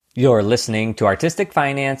You're listening to Artistic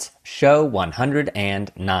Finance, show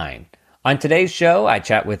 109. On today's show, I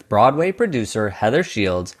chat with Broadway producer Heather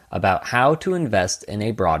Shields about how to invest in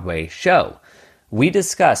a Broadway show. We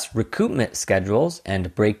discuss recoupment schedules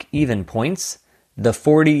and break-even points, the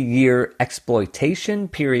 40-year exploitation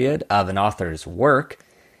period of an author's work.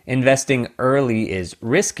 Investing early is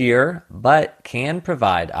riskier, but can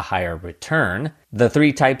provide a higher return. The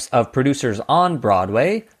three types of producers on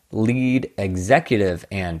Broadway: lead, executive,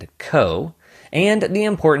 and co. And the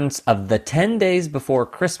importance of the 10 days before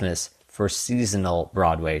Christmas for seasonal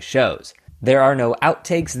Broadway shows. There are no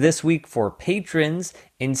outtakes this week for patrons.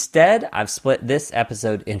 Instead, I've split this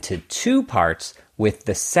episode into two parts, with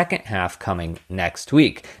the second half coming next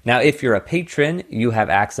week. Now, if you're a patron, you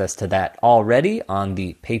have access to that already on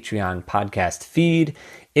the Patreon podcast feed.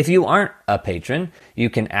 If you aren't a patron,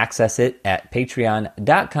 you can access it at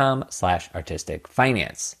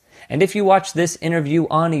patreon.com/artisticfinance. And if you watch this interview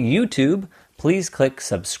on YouTube, please click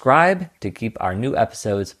subscribe to keep our new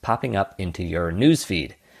episodes popping up into your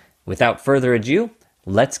newsfeed. Without further ado,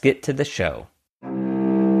 let's get to the show.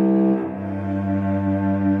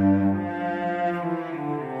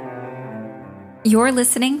 You're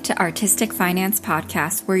listening to Artistic Finance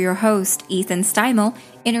Podcast, where your host, Ethan Steimel,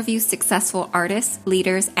 interviews successful artists,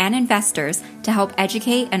 leaders, and investors to help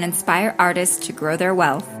educate and inspire artists to grow their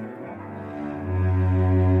wealth.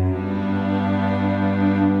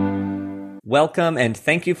 Welcome and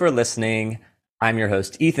thank you for listening. I'm your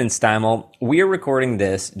host, Ethan Steimel. We are recording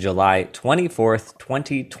this July 24th,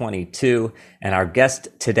 2022, and our guest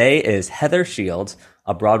today is Heather Shields,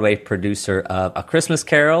 a Broadway producer of A Christmas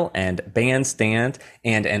Carol and Bandstand,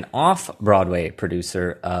 and an off-Broadway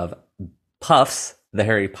producer of Puffs, the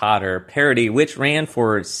Harry Potter parody, which ran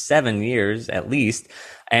for 7 years at least.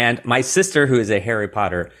 And my sister, who is a Harry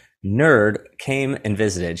Potter nerd, came and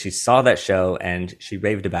visited. She saw that show and she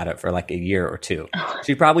raved about it for like a year or two.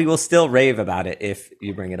 She probably will still rave about it if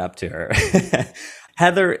you bring it up to her.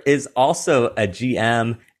 Heather is also a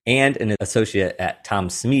GM and an associate at Tom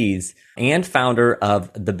Smedes and founder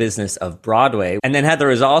of The Business of Broadway. And then Heather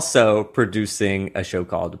is also producing a show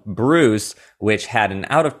called Bruce, which had an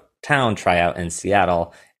out-of-town tryout in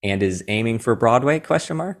Seattle and is aiming for Broadway,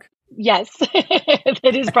 question mark? Yes,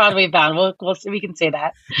 it is Broadway bound. We can say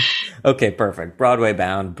that. Okay, perfect. Broadway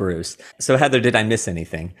bound, Bruce. So Heather, did I miss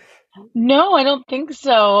anything? No, I don't think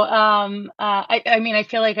so. I mean, I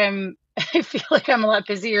feel like I'm a lot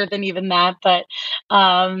busier than even that. But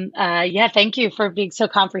yeah, thank you for being so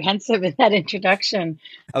comprehensive in that introduction.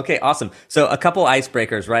 Okay, awesome. So a couple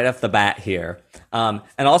icebreakers right off the bat here. And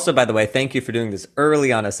also, by the way, thank you for doing this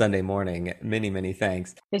early on a Sunday morning. Many, many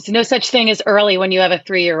thanks. There's no such thing as early when you have a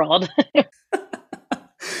 3-year-old.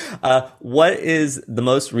 What is the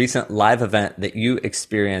most recent live event that you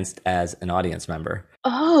experienced as an audience member?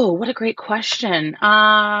 Oh, what a great question.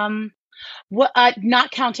 Not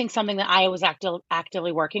counting something that I was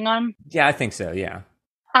actively working on. Yeah, I think so. Yeah.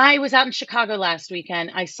 I was out in Chicago last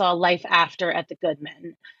weekend. I saw Life After at the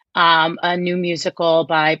Goodman, a new musical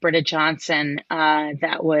by Britta Johnson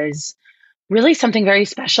that was really something very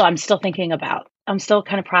special. I'm still thinking about. I'm still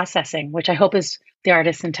kind of processing, which I hope is the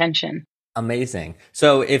artist's intention. Amazing.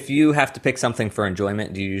 So if you have to pick something for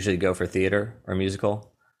enjoyment, do you usually go for theater or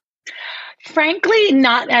musical? Frankly,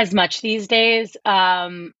 not as much these days.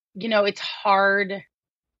 It's hard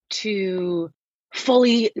to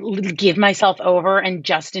fully give myself over and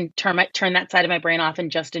just turn that side of my brain off and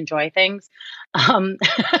just enjoy things.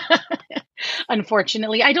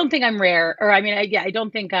 Unfortunately, I don't think I'm rare, or I mean, I don't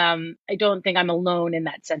think I'm alone in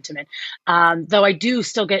that sentiment. Though I do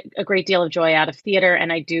still get a great deal of joy out of theater,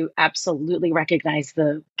 and I do absolutely recognize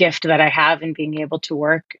the gift that I have in being able to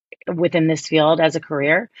work within this field as a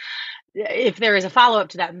career. If there is a follow-up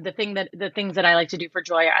to that, the things that I like to do for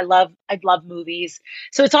joy, I love movies.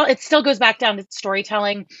 So it still goes back down to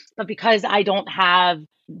storytelling, but because I don't have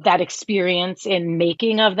that experience in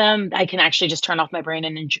making of them, I can actually just turn off my brain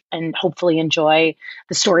and hopefully enjoy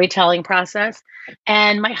the storytelling process.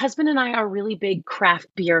 And my husband and I are really big craft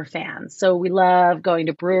beer fans. So we love going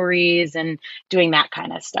to breweries and doing that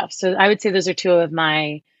kind of stuff. So I would say those are two of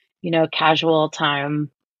my, casual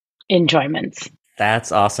time enjoyments.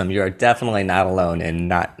 That's awesome. You are definitely not alone in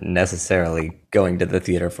not necessarily going to the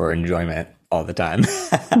theater for enjoyment all the time.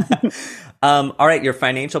 All right, your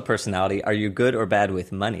financial personality. Are you good or bad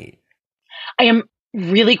with money? I am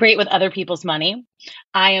really great with other people's money.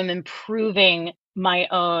 I am improving my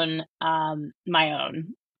own. And I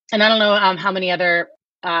don't know how many other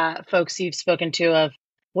folks you've spoken to of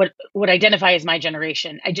what identify as my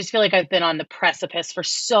generation. I just feel like I've been on the precipice for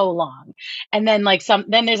so long. And then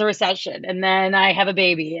then there's a recession, and then I have a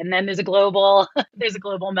baby, and then there's a global there's a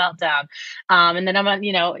global meltdown. And then I'm on,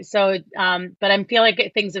 but I feel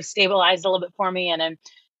like things have stabilized a little bit for me, and I'm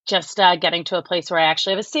just getting to a place where I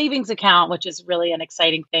actually have a savings account, which is really an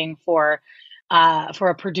exciting thing for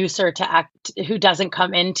a producer to act who doesn't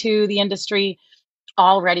come into the industry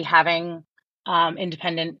already having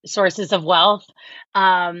independent sources of wealth.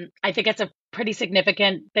 I think it's a pretty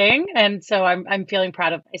significant thing, and so I'm feeling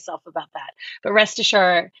proud of myself about that. But rest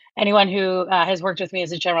assured, anyone who has worked with me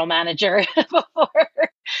as a general manager before,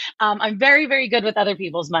 I'm very, very good with other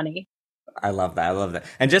people's money. I love that. I love that.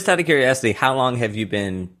 And just out of curiosity, how long have you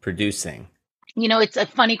been producing? It's a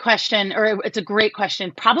funny question, or it's a great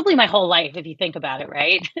question. Probably my whole life, if you think about it,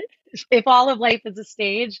 right? If all of life is a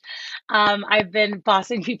stage, I've been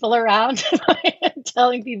bossing people around,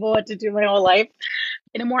 telling people what to do my whole life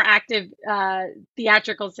in a more active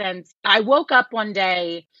theatrical sense. I woke up one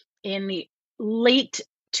day in the late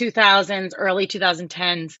 2000s, early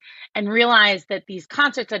 2010s, and realized that these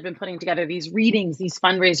concerts I'd been putting together, these readings, these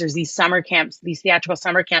fundraisers, these summer camps, these theatrical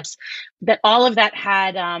summer camps, that all of that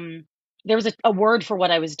had there was a word for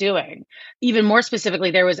what I was doing. Even more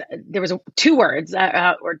specifically, there was two words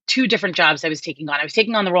or two different jobs I was taking on. I was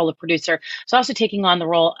taking on the role of producer. So also taking on the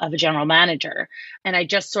role of a general manager. And I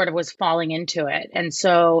just sort of was falling into it. And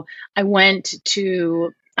so I went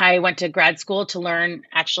to grad school to learn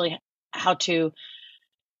actually how to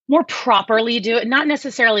more properly do it. Not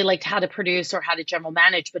necessarily like how to produce or how to general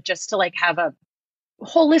manage, but just to like have a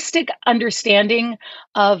holistic understanding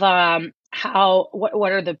of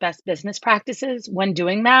what are the best business practices when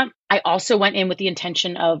doing that. I also went in with the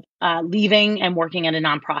intention of leaving and working at a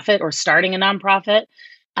nonprofit or starting a nonprofit.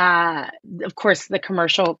 Of course, the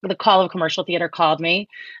call of commercial theater called me.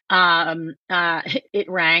 It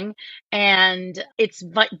rang, and it's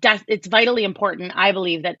vitally important, I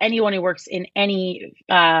believe, that anyone who works in any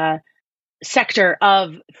sector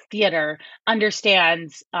of theater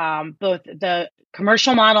understands both the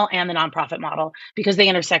commercial model and the nonprofit model, because they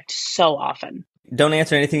intersect so often. Don't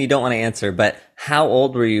answer anything you don't want to answer, but how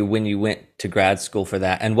old were you when you went to grad school for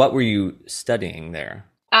that? And what were you studying there?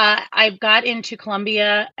 I got into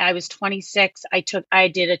Columbia. I was 26. I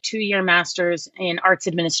did a 2-year master's in arts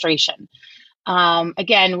administration.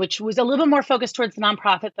 Again, which was a little bit more focused towards the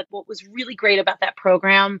nonprofit. But what was really great about that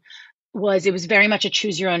program was it was very much a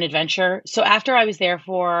choose your own adventure. So after I was there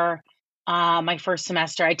for my first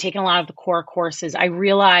semester, I'd taken a lot of the core courses. I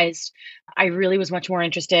realized I really was much more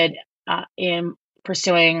interested in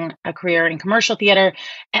pursuing a career in commercial theater,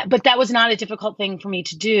 but that was not a difficult thing for me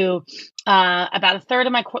to do. About a third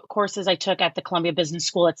of my courses I took at the Columbia Business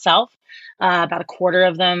School itself. About a quarter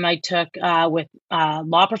of them I took with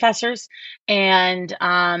law professors. And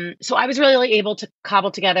so I was really able to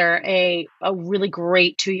cobble together a really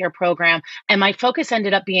great 2-year program. And my thesis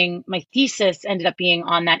ended up being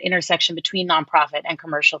on that intersection between nonprofit and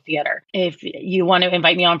commercial theater. If you want to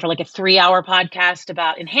invite me on for like a 3-hour podcast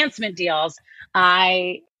about enhancement deals,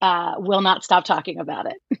 I will not stop talking about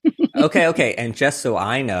it. Okay. And just so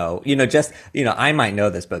I know, I might know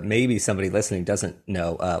this, but maybe somebody listening doesn't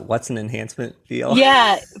know, what's an enhancement deal?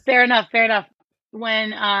 Yeah, fair enough.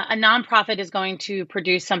 When a nonprofit is going to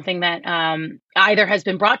produce something that either has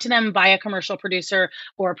been brought to them by a commercial producer,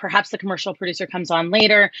 or perhaps the commercial producer comes on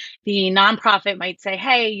later, the nonprofit might say,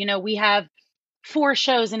 hey, we have 4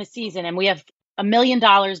 shows in a season and we have $1 million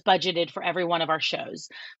budgeted for every one of our shows.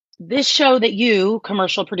 This show that you,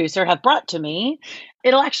 commercial producer, have brought to me,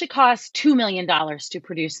 it'll actually cost $2 million to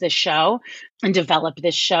produce this show and develop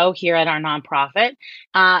this show here at our nonprofit.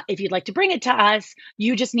 If you'd like to bring it to us,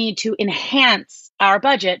 you just need to enhance our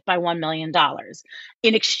budget by $1 million.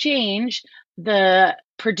 In exchange, the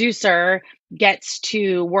producer gets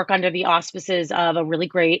to work under the auspices of a really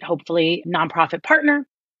great, hopefully, nonprofit partner.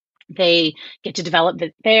 They get to develop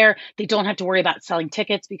it there. They don't have to worry about selling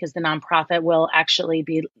tickets, because the nonprofit will actually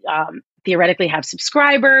be theoretically have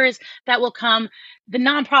subscribers that will come. The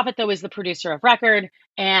nonprofit, though, is the producer of record,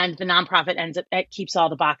 and the nonprofit it keeps all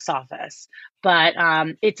the box office. But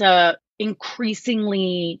it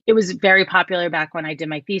was very popular back when I did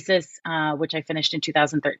my thesis, which I finished in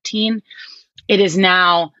 2013. It is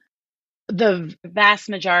now the vast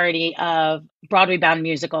majority of Broadway-bound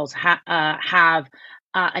musicals have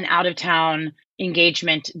an out-of-town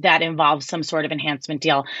engagement that involves some sort of enhancement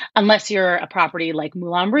deal, unless you're a property like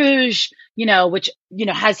Moulin Rouge, which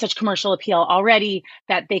has such commercial appeal already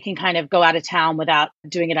that they can kind of go out of town without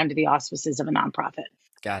doing it under the auspices of a nonprofit.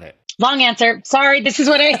 Got it. Long answer. Sorry, this is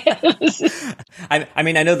what I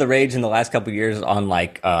mean, I know the rage in the last couple of years on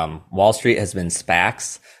like Wall Street has been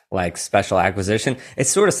SPACs, like special acquisition. It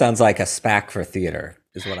sort of sounds like a SPAC for theater,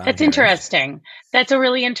 is what I'm That's hearing. interesting. That's a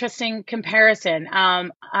really interesting comparison.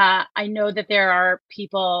 I know that there are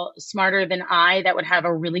people smarter than I that would have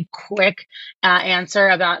a really quick answer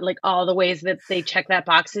about like all the ways that they check that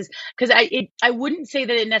boxes. Because I wouldn't say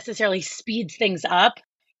that it necessarily speeds things up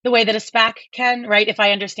the way that a SPAC can, right? If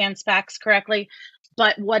I understand SPACs correctly.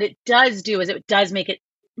 But what it does do is it does make it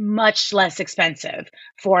much less expensive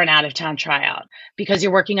for an out of town tryout because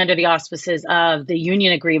you're working under the auspices of the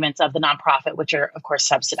union agreements of the nonprofit, which are, of course,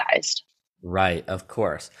 subsidized. Right, of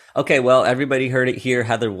course. Okay, well, everybody heard it here.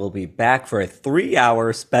 Heather will be back for a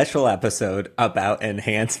 3-hour special episode about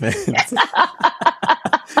enhancements.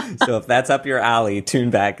 So if that's up your alley, tune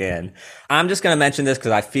back in. I'm just going to mention this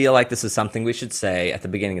because I feel like this is something we should say at the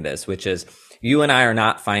beginning of this, which is you and I are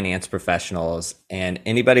not finance professionals, and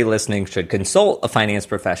anybody listening should consult a finance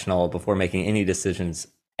professional before making any decisions.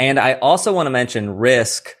 And I also want to mention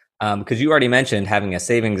risk, because you already mentioned having a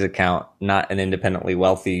savings account, not an independently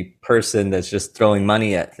wealthy person that's just throwing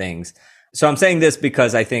money at things. So I'm saying this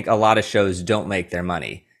because I think a lot of shows don't make their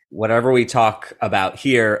money. Whatever we talk about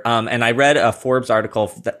here. And I read a Forbes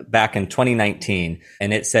article back in 2019,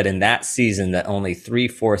 and it said in that season that only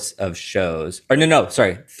 3/4 of shows, or no,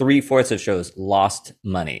 sorry, 3/4 of shows lost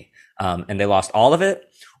money. And they lost all of it,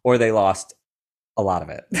 or they lost a lot of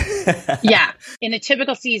it. Yeah. In a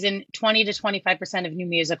typical season, 20 to 25% of new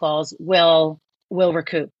musicals will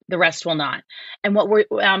recoup. The rest will not. And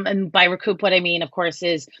and by recoup, what I mean, of course,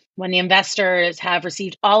 is when the investors have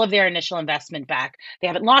received all of their initial investment back. They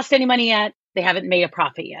haven't lost any money yet. They haven't made a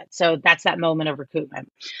profit yet. So that's that moment of recoupment.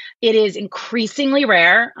 It is increasingly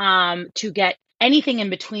rare to get anything in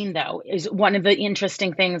between, though, is one of the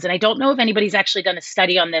interesting things. And I don't know if anybody's actually done a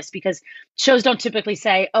study on this because shows don't typically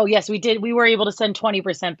say, oh, yes, we were able to send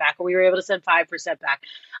 20% back, or we were able to send 5% back.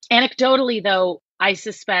 Anecdotally, though, I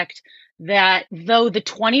suspect that though the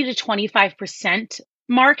 20 to 25%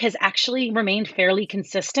 mark has actually remained fairly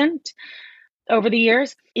consistent over the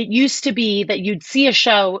years, it used to be that you'd see a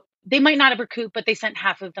show, they might not have recouped, but they sent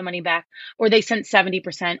half of the money back, or they sent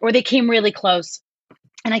 70%, or they came really close.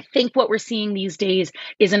 And I think what we're seeing these days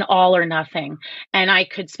is an all or nothing. And I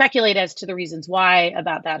could speculate as to the reasons why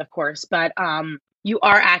about that, of course, but you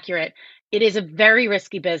are accurate. It is a very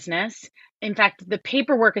risky business. In fact, the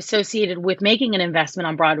paperwork associated with making an investment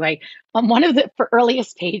on Broadway, on one of the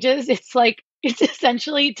earliest pages, it's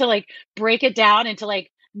essentially to like break it down into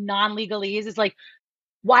like non-legalese. It's like,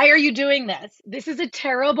 why are you doing this? This is a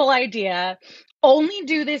terrible idea. Only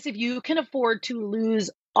do this if you can afford to lose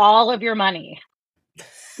all of your money.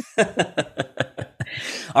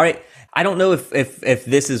 All right. I don't know if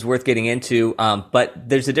this is worth getting into, but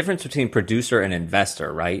there's a difference between producer and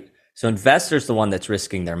investor, right? So investor's the one that's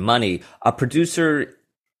risking their money. A producer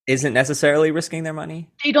isn't necessarily risking their money.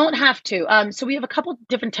 They don't have to. So we have a couple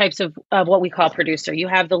different types of what we call producer. You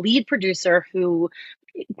have the lead producer who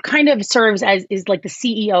kind of serves as is like the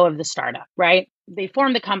CEO of the startup, right? They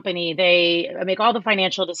form the company, they make all the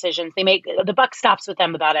financial decisions, the buck stops with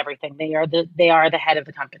them about everything. They are the head of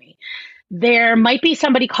the company. There might be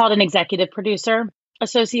somebody called an executive producer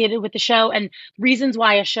associated with the show, and reasons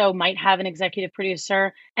why a show might have an executive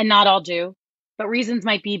producer, and not all do, but reasons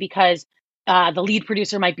might be because the lead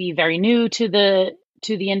producer might be very new to the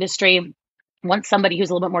industry. Wants somebody who's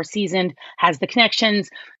a little bit more seasoned, has the connections,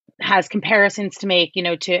 has comparisons to make,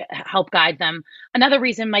 to help guide them. Another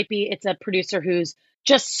reason might be it's a producer who's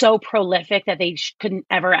just so prolific that they couldn't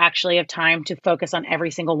ever actually have time to focus on every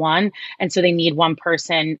single one. And so they need one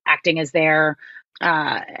person acting as their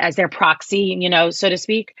proxy, so to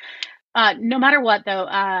speak. No matter what, though,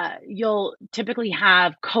 you'll typically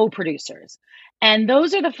have co-producers. And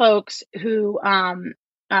those are the folks who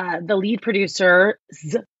the lead producer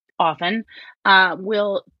often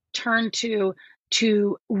will turn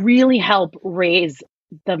to really help raise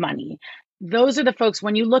the money. Those are the folks,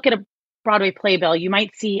 when you look at a Broadway playbill, you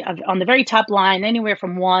might see on the very top line anywhere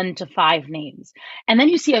from 1 to 5 names. And then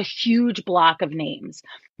you see a huge block of names.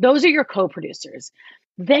 Those are your co-producers.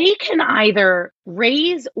 They can either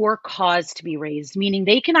raise or cause to be raised, meaning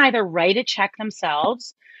they can either write a check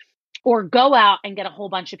themselves or go out and get a whole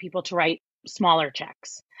bunch of people to write smaller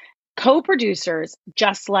checks. Co-producers,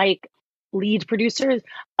 just like lead producers,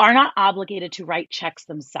 are not obligated to write checks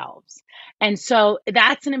themselves. And so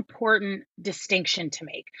that's an important distinction to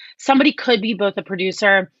make. Somebody could be both a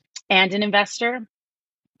producer and an investor.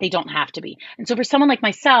 They don't have to be. And so for someone like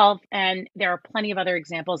myself, and there are plenty of other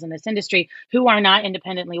examples in this industry who are not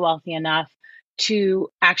independently wealthy enough to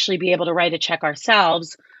actually be able to write a check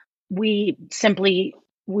ourselves, we simply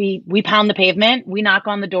we pound the pavement, we knock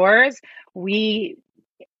on the doors, we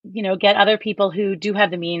get other people who do have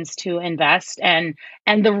the means to invest and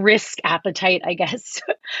the risk appetite, I guess,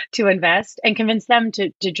 to invest, and convince them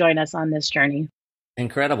to join us on this journey.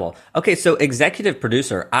 Incredible. Okay, so executive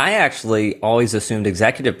producer, I actually always assumed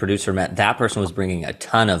executive producer meant that person was bringing a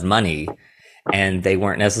ton of money and they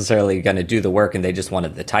weren't necessarily going to do the work and they just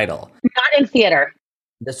wanted the title. Not in theater.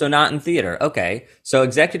 So not in theater. Okay. So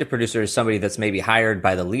executive producer is somebody that's maybe hired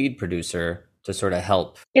by the lead producer to sort of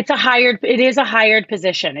help. It is a hired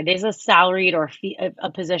position. It is a salaried or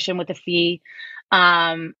a position with a fee.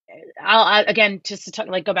 Again, just to talk,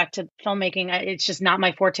 go back to filmmaking, it's just not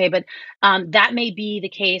my forte, but that may be the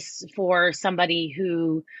case for somebody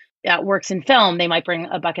who works in film. They might bring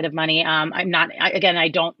a bucket of money. I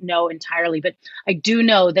don't know entirely, but I do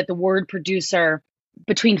know that the word producer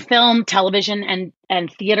between film, television,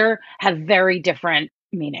 and theater have very different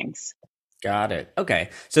meanings. Got it. Okay.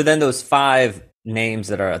 So then those 5 names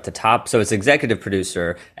that are at the top. So it's executive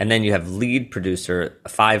producer, and then you have lead producer,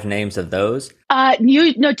 5 names of those.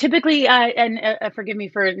 Typically, and forgive me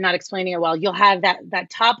for not explaining it well, you'll have that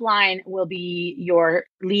top line will be your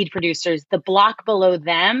lead producers. The block below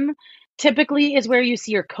them typically is where you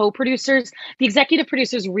see your co-producers. The executive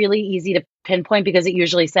producer is really easy to pinpoint because it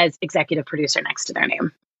usually says executive producer next to their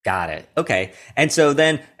name. Got it. Okay. And so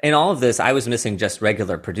then in all of this, I was missing just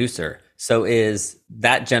regular producer. So is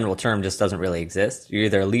that general term just doesn't really exist? You're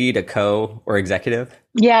either lead, a co, or executive?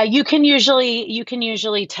 Yeah, you can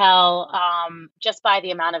usually tell just by the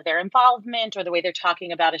amount of their involvement or the way they're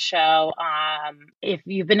talking about a show. If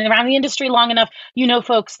you've been around the industry long enough,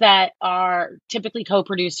 folks that are typically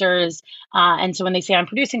co-producers. And so when they say I'm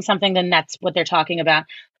producing something, then that's what they're talking about.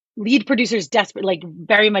 Lead producers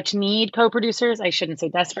very much need co-producers. I shouldn't say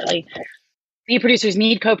desperately. Lead producers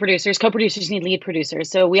need co-producers. Co-producers need lead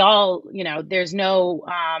producers. So we all, there's no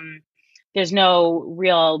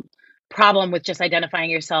real problem with just identifying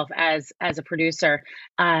yourself as a producer.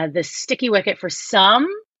 The sticky wicket for some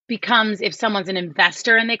becomes if someone's an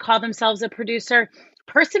investor and they call themselves a producer.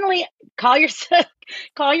 Personally, call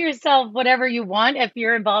yourself whatever you want if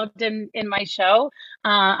you're involved in my show.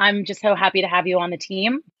 I'm just so happy to have you on the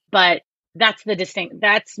team. But that's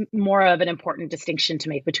more of an important distinction to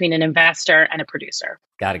make between an investor and a producer.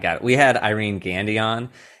 Got it. We had Irene Gandy on,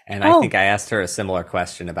 and I think I asked her a similar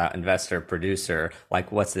question about investor producer,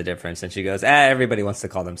 like what's the difference? And she goes, everybody wants to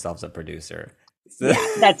call themselves a producer. So,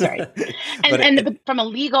 yeah, that's right. But from a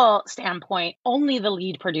legal standpoint, only the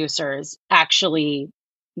lead producers actually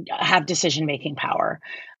have decision-making power.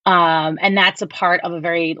 And that's a part of of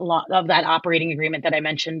that operating agreement that I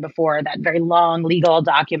mentioned before, that very long legal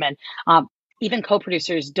document. Even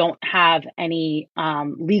co-producers don't have any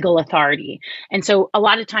legal authority. And so a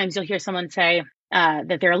lot of times you'll hear someone say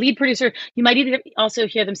that they're a lead producer. You might also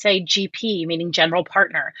hear them say GP, meaning general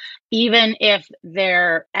partner, even if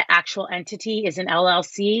their actual entity is an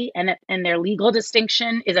LLC and their legal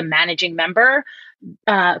distinction is a managing member.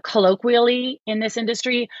 Colloquially in this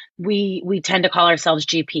industry, we tend to call ourselves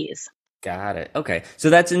GPs. Got it. Okay.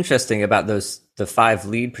 So that's interesting about the 5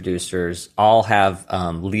 lead producers all have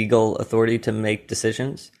legal authority to make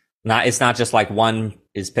decisions. It's not just like one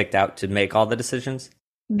is picked out to make all the decisions.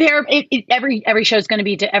 Every show is going to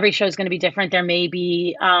be different. There may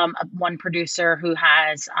be one producer who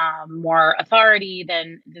has more authority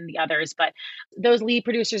than the others, but those lead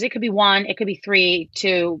producers, it could be 1, it could be 3,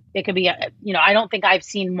 2, it could be I don't think I've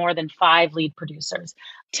seen more than 5 lead producers.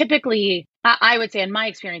 Typically, I would say in my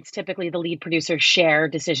experience, typically the lead producers share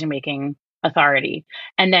decision making authority,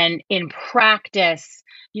 and then in practice,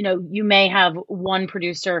 you may have one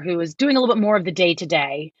producer who is doing a little bit more of the day to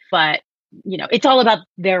day, but it's all about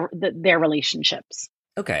their relationships.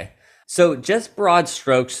 Okay. So just broad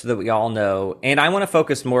strokes so that we all know. And I want to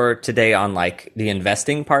focus more today on like the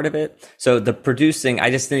investing part of it. So the producing,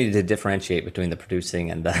 I just needed to differentiate between the producing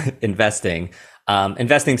and the investing.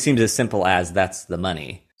 Investing seems as simple as that's the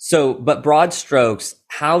money. So, but broad strokes,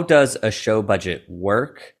 how does a show budget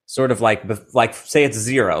work? Sort of like say it's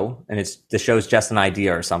 0 and the show's just an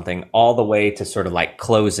idea or something, all the way to sort of like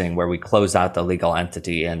closing, where we close out the legal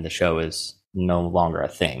entity and the show is no longer a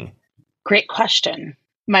thing. Great question.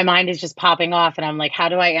 My mind is just popping off and I'm like, how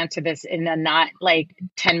do I answer this in a not like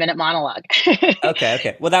 10-minute monologue?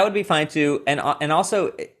 Okay. Well, that would be fine too. And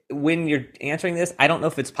also when you're answering this, I don't know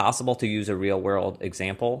if it's possible to use a real world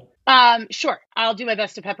example. Sure. I'll do my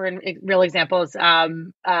best to pepper in real examples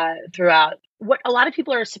throughout. What a lot of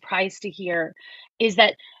people are surprised to hear is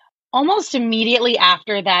that almost immediately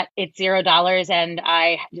after that, it's $0 and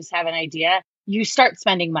I just have an idea, you start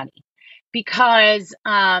spending money. Because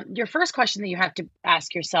your first question that you have to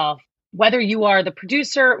ask yourself, whether you are the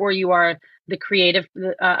producer or you are the creative,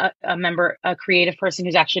 a creative person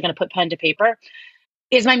who's actually going to put pen to paper,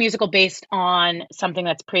 is my musical based on something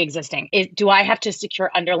that's pre-existing? Do I have to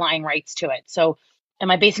secure underlying rights to it? So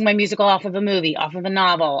am I basing my musical off of a movie, off of a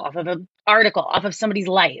novel, off of an article, off of somebody's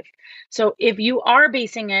life? So if you are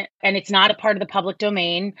basing it and it's not a part of the public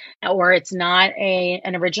domain, or it's not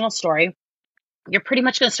an original story, you're pretty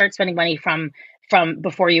much going to start spending money from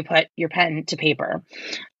before you put your pen to paper.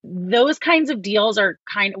 Those kinds of deals are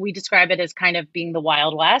we describe it as kind of being the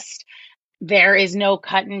Wild West. There is no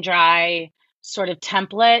cut and dry sort of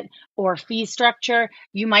template or fee structure.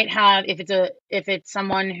 You might have, if it's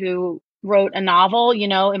someone who wrote a novel,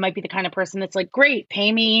 it might be the kind of person that's like, great,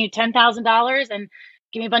 pay me $10,000 and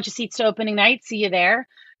give me a bunch of seats to opening night. See you there.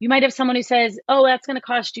 You might have someone who says, oh, that's going to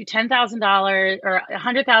cost you $10,000 or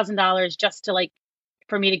 $100,000 just to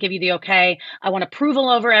for me to give you the okay. I want approval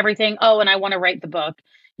over everything. Oh, and I want to write the book.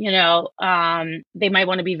 They might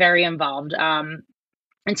want to be very involved.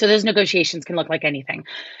 And so those negotiations can look like anything.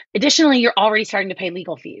 Additionally, you're already starting to pay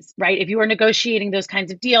legal fees, right? If you are negotiating those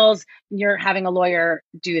kinds of deals, you're having a lawyer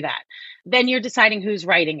do that. Then you're deciding who's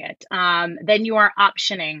writing it. Then you are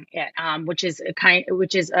optioning it, which is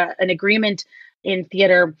an agreement in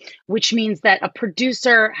theater, which means that a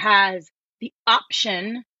producer has the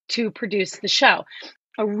option to produce the show.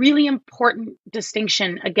 A really important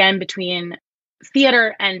distinction, again, between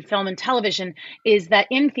theater and film and television is that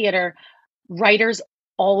in theater, writers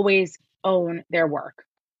always own their work.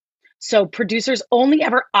 So producers only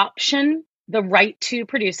ever option the right to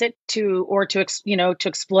produce it to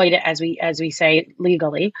exploit it, as we say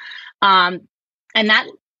legally, and that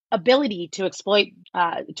ability to exploit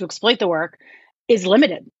the work is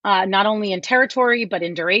limited, not only in territory but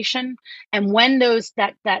in duration. And when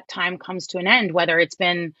that time comes to an end, whether it's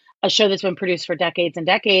been a show that's been produced for decades and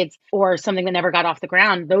decades or something that never got off the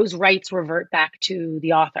ground, those rights revert back to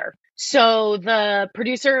the author. So the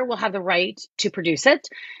producer will have the right to produce it,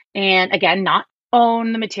 and again, not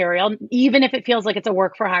own the material. Even if it feels like it's a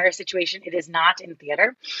work for hire situation, it is not in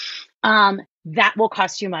theater. That will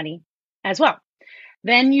cost you money as well.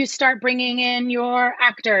 Then you start bringing in your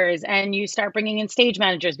actors and you start bringing in stage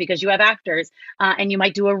managers because you have actors, and you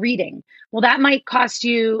might do a reading. Well, that might cost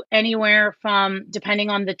you anywhere from, depending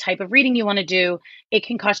on the type of reading you want to do, it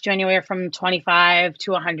can cost you anywhere from $25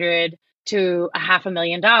 to $100 to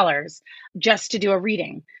 $500,000 just to do a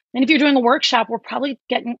reading. And if you're doing a workshop, we're probably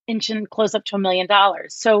getting inching close up to $1 million.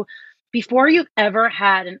 So before you've ever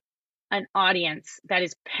had an audience that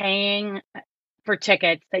is paying for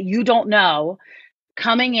tickets that you don't know,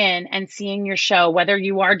 coming in and seeing your show, whether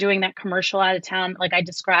you are doing that commercial out of town, like I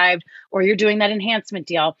described, or you're doing that enhancement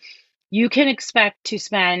deal, you can expect to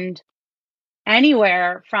spend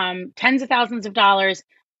anywhere from tens of thousands of dollars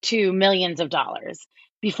to millions of dollars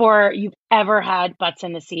before you've ever had butts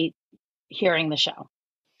in the seat hearing the show.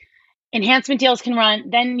 Enhancement deals can run,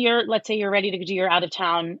 then let's say you're ready to do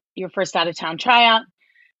your first out of town tryout.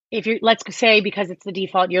 If let's say, because it's the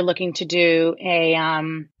default, you're looking to do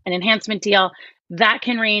an enhancement deal, that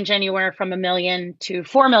can range anywhere from $1 million to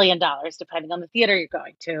 $4 million, depending on the theater you're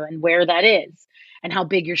going to and where that is and how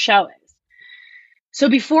big your show is. So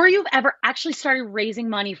before you've ever actually started raising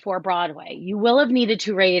money for Broadway, you will have needed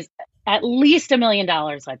to raise at least $1 million,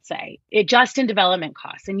 let's say, just in development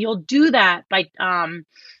costs. And you'll do that by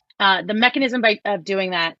the mechanism of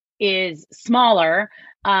doing that is smaller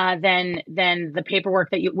than the paperwork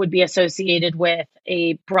that would be associated with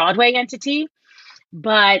a Broadway entity,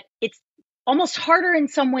 but it's almost harder in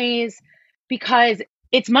some ways because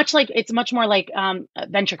it's much more like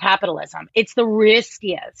venture capitalism. It's the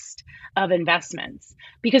riskiest of investments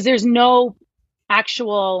because there's no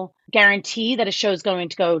actual guarantee that a show is going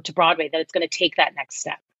to go to Broadway, that it's going to take that next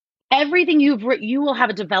step. Everything you will have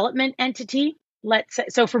a development entity. Let's say,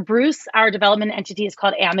 so for Bruce, our development entity is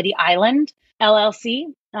called Amity Island LLC.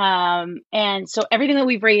 And so everything that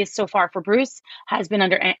we've raised so far for Bruce has been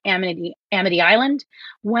under Amity Island.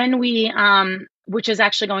 When we, which is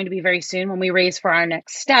actually going to be very soon, when we raise for our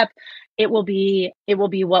next step, it will be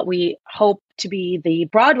what we hope to be the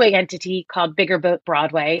Broadway entity called Bigger Boat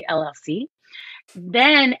Broadway LLC.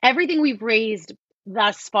 Then everything we've raised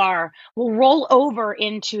thus far will roll over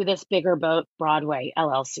into this Bigger Boat Broadway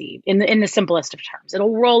LLC in the simplest of terms.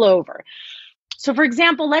 It'll roll over. So for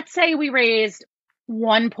example, let's say we raised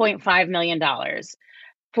 $1.5 million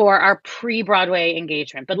for our pre-Broadway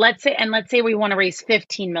engagement, but let's say we want to raise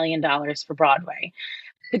 $15 million for Broadway.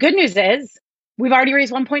 The good news is we've already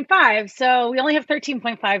raised 1.5, so we only have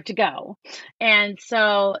 13.5 to go. And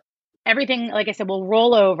so everything, like I said, will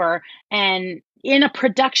roll over, and in a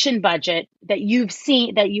production budget that you've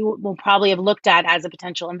seen, that you will probably have looked at as a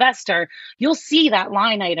potential investor, you'll see that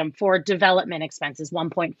line item for development expenses,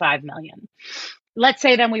 1.5 million. Let's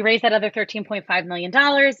say then we raise that other $13.5 million.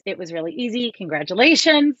 It was really easy.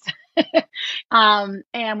 Congratulations.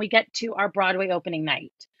 And we get to our Broadway opening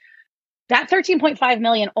night. That 13.5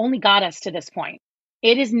 million only got us to this point.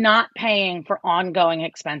 It is not paying for ongoing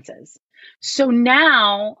expenses. So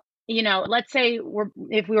now, let's say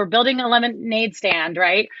if we were building a lemonade stand,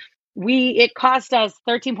 right? It cost us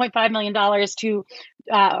 $13.5 million to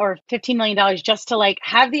or $15 million just to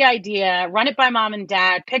have the idea, run it by mom and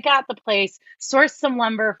dad, pick out the place, source some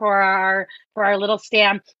lumber for our little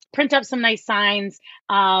stand, print up some nice signs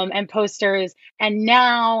and posters. And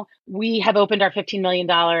now we have opened our $15 million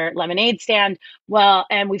lemonade stand. Well,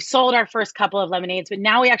 and we've sold our first couple of lemonades, but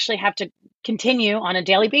now we actually have to continue on a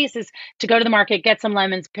daily basis to go to the market, get some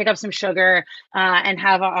lemons, pick up some sugar, and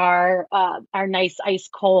have our nice ice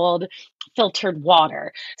cold filtered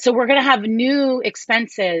water. So we're going to have new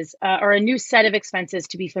expenses or a new set of expenses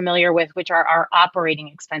to be familiar with, which are our operating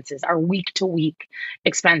expenses, our week to week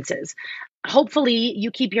expenses. Hopefully you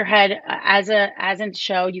keep your head as in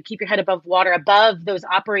show, you keep your head above water, above those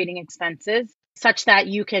operating expenses, such that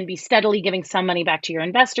you can be steadily giving some money back to your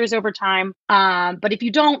investors over time. But if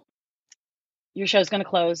you don't, your show's going to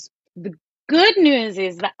close. The good news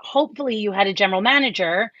is that hopefully you had a general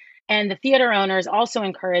manager, and the theater owners also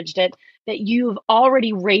encouraged it, that you've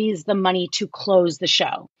already raised the money to close the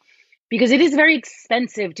show, because it is very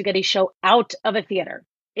expensive to get a show out of a theater.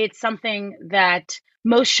 It's something that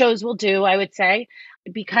most shows will do, I would say,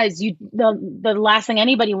 because the last thing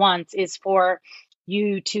anybody wants is for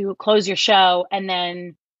you to close your show and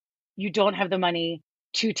then you don't have the money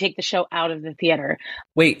to take the show out of the theater.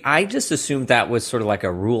 Wait, I just assumed that was sort of like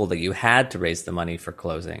a rule that you had to raise the money for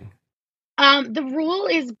closing. The rule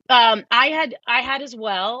is I had as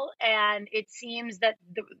well, and it seems that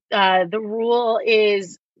the rule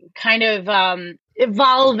is kind of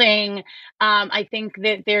evolving. I think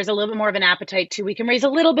that there's a little bit more of an appetite too. We can raise a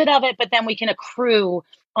little bit of it, but then we can accrue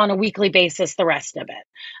on a weekly basis the rest of it.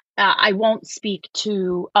 I won't speak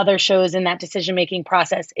to other shows in that decision-making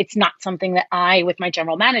process. It's not something that I, with my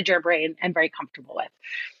general manager brain, am very comfortable with,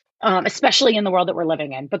 especially in the world that we're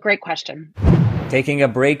living in. But great question. Taking a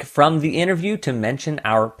break from the interview to mention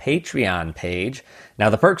our Patreon page. Now,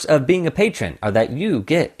 the perks of being a patron are that you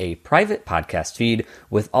get a private podcast feed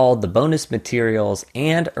with all the bonus materials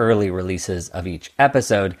and early releases of each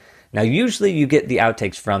episode. Now, usually you get the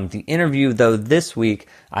outtakes from the interview, though this week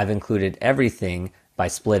I've included everything by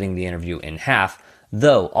splitting the interview in half,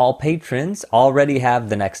 though all patrons already have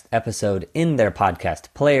the next episode in their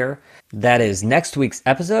podcast player. That is next week's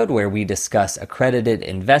episode, where we discuss accredited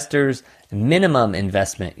investors, minimum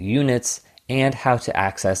investment units, and how to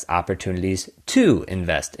access opportunities to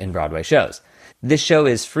invest in Broadway shows. This show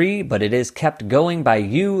is free, but it is kept going by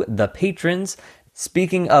you, the patrons.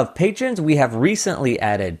 Speaking of patrons, we have recently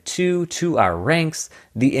added 2 to our ranks.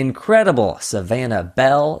 The incredible Savannah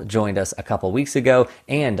Bell joined us a couple weeks ago,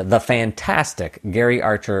 and the fantastic Gary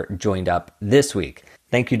Archer joined up this week.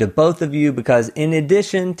 Thank you to both of you, because in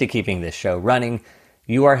addition to keeping this show running,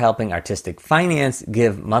 you are helping Artistic Finance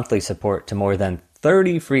give monthly support to more than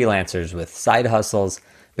 30 freelancers with side hustles,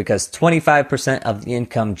 because 25% of the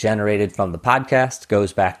income generated from the podcast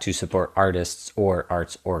goes back to support artists or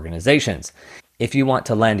arts organizations. If you want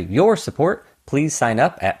to lend your support, please sign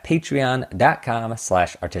up at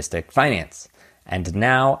patreon.com/artisticfinance. And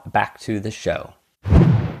now back to the show.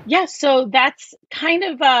 Yeah, so that's kind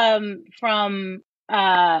of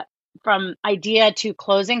from idea to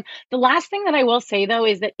closing. The last thing that I will say, though,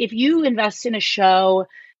 is that if you invest in a show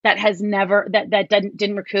that has never that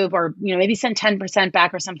didn't recoup, or maybe send 10%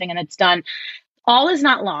 back or something, and it's done, all is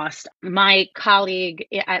not lost. My colleague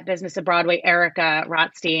at Business of Broadway, Erica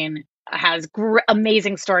Rothstein, has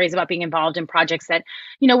amazing stories about being involved in projects that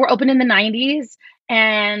were opened in the 90s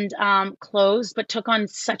and closed, but took on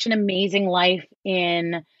such an amazing life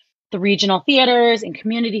in the regional theaters, in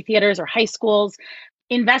community theaters, or high schools.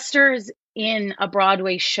 Investors in a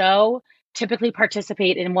Broadway show typically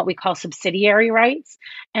participate in what we call subsidiary rights.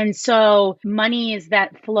 And so monies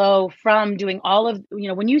that flow from doing all of,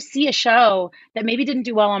 when you see a show that maybe didn't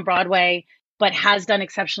do well on Broadway, but has done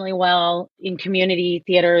exceptionally well in community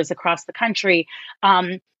theaters across the country,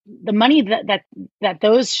 the money that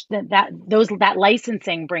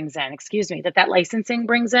licensing brings in, that licensing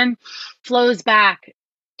brings in, flows back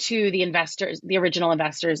to the investors, the original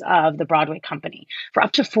investors of the Broadway company, for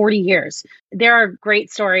up to 40 years. There are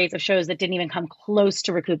great stories of shows that didn't even come close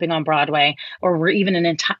to recouping on Broadway, or were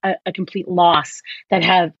even a complete loss, that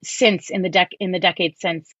have since, in the decades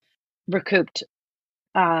since, recouped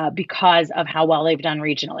because of how well they've done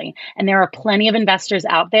regionally. And there are plenty of investors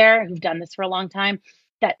out there who've done this for a long time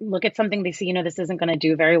that look at something, they see, this isn't going to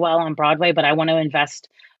do very well on Broadway, but I want to invest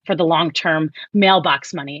for the long-term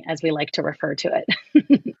mailbox money, as we like to refer to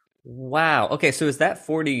it. Wow. Okay. So is that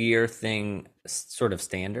 40-year thing sort of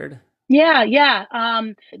standard? Yeah.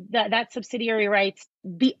 That subsidiary rights,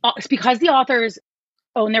 because the authors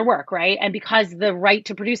own their work, right? And because the right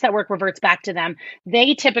to produce that work reverts back to them,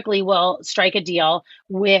 they typically will strike a deal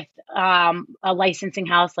with a licensing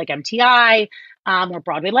house like MTI or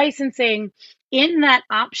Broadway Licensing. In that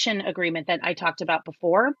option agreement that I talked about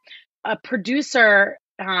before, a producer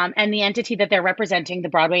and the entity that they're representing, the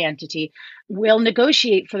Broadway entity, will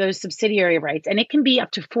negotiate for those subsidiary rights. And it can be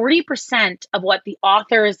up to 40% of what the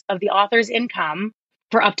author's income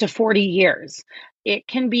for up to 40 years. It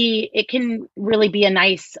can really be a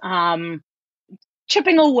nice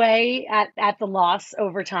chipping away at the loss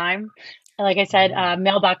over time. Like I said,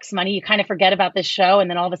 mailbox money, you kind of forget about this show. And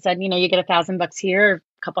then all of a sudden, you get $1,000 here,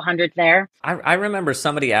 a couple hundred there. I remember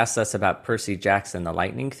somebody asked us about Percy Jackson, the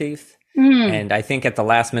Lightning Thief. And I think at the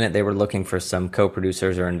last minute, they were looking for some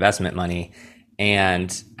co-producers or investment money.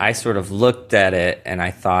 And I sort of looked at it and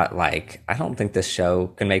I thought, I don't think this show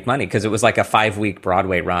can make money, because it was like a 5-week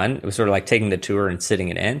Broadway run. It was sort of like taking the tour and sitting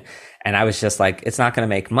it in. And I was just like, it's not going to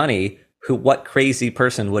make money. What crazy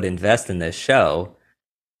person would invest in this show?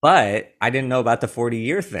 But I didn't know about the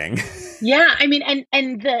 40-year thing. Yeah. I mean,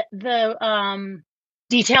 and the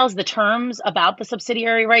details, the terms about the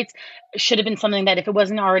subsidiary rights should have been something that, if it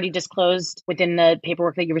wasn't already disclosed within the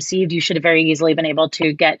paperwork that you received, you should have very easily been able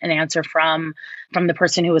to get an answer from the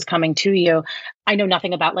person who was coming to you. I know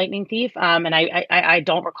nothing about Lightning Thief, and I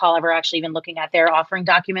don't recall ever actually even looking at their offering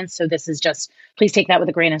documents. So this is just, please take that with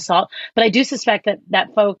a grain of salt. But I do suspect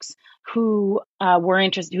that folks who were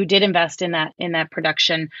interested, who did invest in that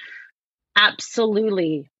production,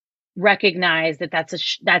 absolutely recognize that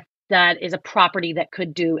that is a property that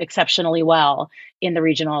could do exceptionally well in the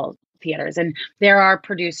regional theaters. And there are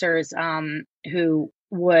producers who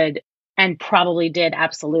would and probably did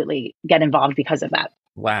absolutely get involved because of that.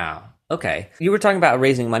 Wow. Okay. You were talking about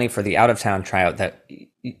raising money for the out-of-town tryout, that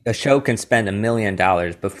a show can spend $1 million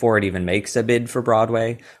before it even makes a bid for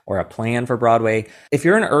Broadway or a plan for Broadway. If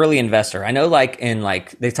you're an early investor, I know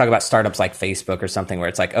they talk about startups like Facebook or something where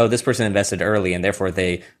it's like, oh, this person invested early and therefore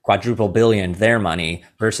they quadruple billion their money,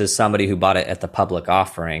 versus somebody who bought it at the public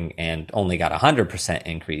offering and only got 100%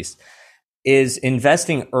 increase. Is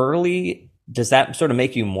investing early, does that sort of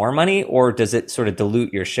make you more money, or does it sort of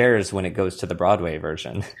dilute your shares when it goes to the Broadway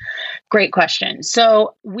version? Great question.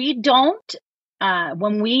 So we don't,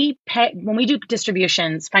 when we do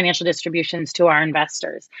distributions, financial distributions to our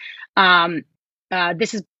investors,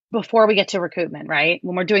 this is before we get to recoupment, right?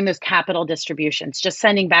 When we're doing those capital distributions, just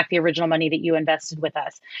sending back the original money that you invested with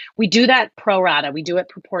us, we do that pro rata. We do it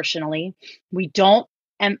proportionally. We don't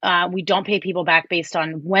pay people back based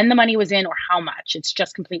on when the money was in or how much. It's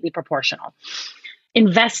just completely proportional.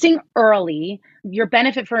 Investing early, your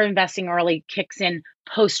benefit for investing early kicks in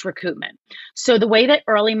post-recoupment. So the way that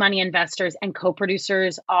early money investors and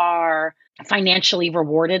co-producers are financially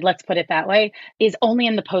rewarded, let's put it that way, is only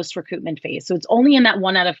in the post-recoupment phase. So it's only in that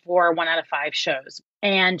 1 out of 4, 1 out of 5 shows.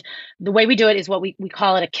 And the way we do it is what we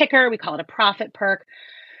call it a kicker. We call it a profit perk.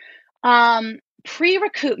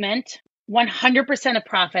 Pre-recoupment, 100% of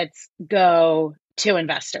profits go to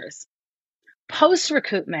investors.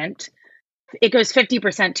 Post-recoupment, it goes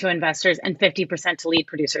 50% to investors and 50% to lead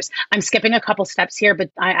producers. I'm skipping a couple steps here,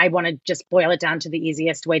 but I want to just boil it down to the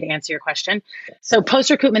easiest way to answer your question. So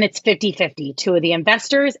post-recoupment, it's 50-50 to the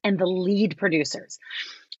investors and the lead producers.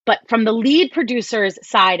 But from the lead producers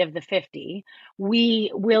side of the 50,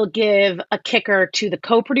 we will give a kicker to the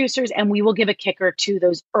co-producers, and we will give a kicker to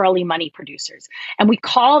those early money producers. And we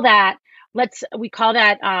call that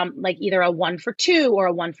like either a 1 for 2 or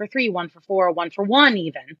a 1 for 3, 1 for 4, or 1 for 1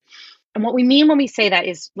 even. And what we mean when we say that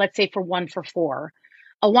is, let's say for 1 for 4,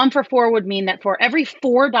 a 1 for 4 would mean that for every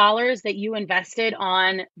 $4 that you invested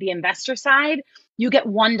on the investor side, you get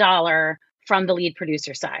 $1 from the lead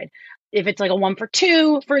producer side. If it's like a 1 for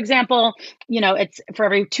 2, for example, it's for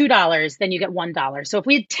every $2, then you get $1. So if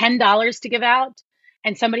we had $10 to give out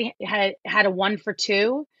and somebody had a 1 for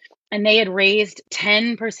 2 and they had raised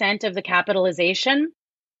 10% of the capitalization,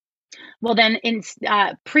 well, then in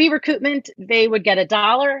pre-recoupment, they would get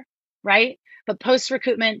 $1. Right? But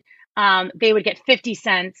post-recoupment, they would get 50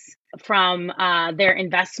 cents from their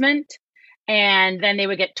investment, and then they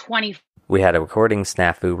would get 20. We had a recording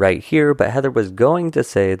snafu right here, but Heather was going to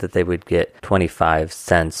say that they would get 25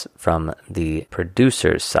 cents from the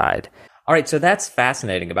producer's side. All right, so that's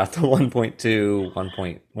fascinating about the 1.2,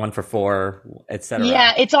 1.1 for 4, Yeah,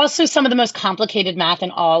 etc. it's also some of the most complicated math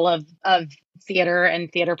in all of theater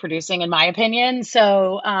and theater producing, in my opinion.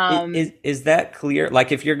 So, Is that clear?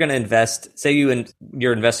 Like if you're going to invest, say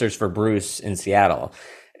your investors for Bruce in Seattle,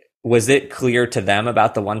 was it clear to them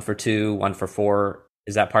about the 1 for 2, 1 for 4?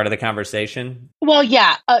 Is that part of the conversation? well,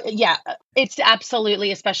 yeah, it's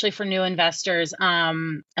absolutely, especially for new investors.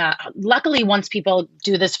 Luckily, once people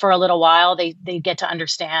do this for a little while, they get to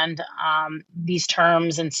understand these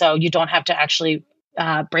terms, and so you don't have to actually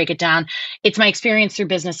break it down. It's my experience through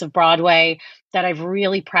Business of Broadway that I've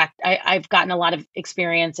really I've gotten a lot of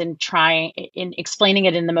experience in trying in explaining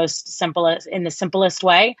it in the simplest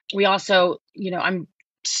way. We also, I'm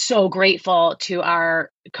so grateful to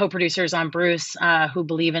our co-producers on Bruce, who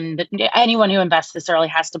believe in anyone who invests this early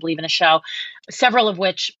has to believe in a show. Several of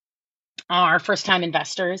which are first-time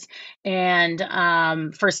investors and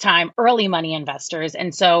first-time early money investors,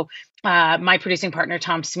 and so my producing partner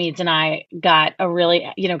Tom Smeeds and I got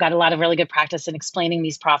got a lot of really good practice in explaining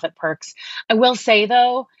these profit perks. I will say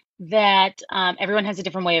though that everyone has a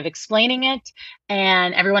different way of explaining it,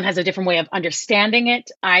 and everyone has a different way of understanding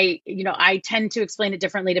it. I tend to explain it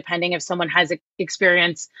differently depending if someone has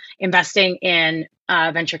experience investing in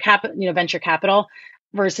venture capital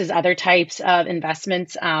versus other types of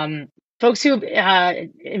investments. Folks who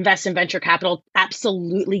invest in venture capital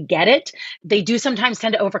absolutely get it. They do sometimes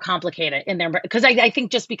tend to overcomplicate it in their, because I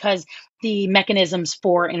think just because the mechanisms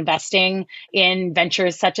for investing in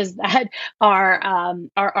ventures such as that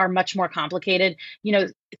are much more complicated.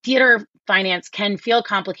 Theater finance can feel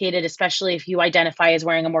complicated, especially if you identify as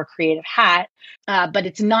wearing a more creative hat. But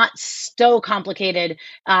it's not so complicated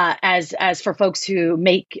as for folks who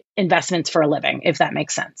make investments for a living, if that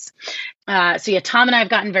makes sense. So yeah, Tom and I have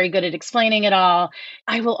gotten very good at explaining it all.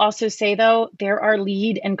 I will also say though, there are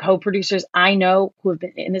lead and co-producers I know who have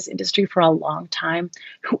been in this industry for a long time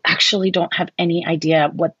who actually don't have any idea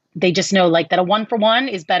what they just know, like that a 1 for 1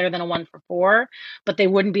 is better than a 1 for 4, but they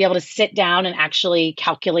wouldn't be able to sit down and actually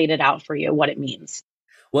calculate it out for you, what it means.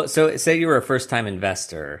 Well, so say you were a first time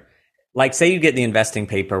investor, like say you get the investing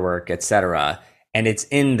paperwork, etc., and it's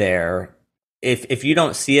in there. If you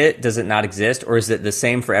don't see it, does it not exist, or is it the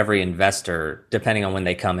same for every investor depending on when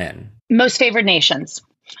they come in? Most favored nations.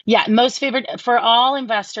 Yeah, most favored for all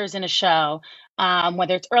investors in a show,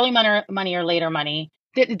 whether it's early money or later money.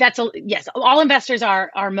 Yes. All investors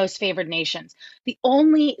are most favored nations.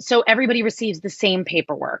 So everybody receives the same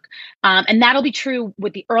paperwork, and that'll be true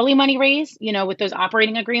with the early money raise. With those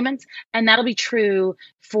operating agreements, and that'll be true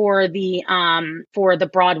for the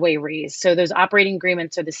Broadway raise. So those operating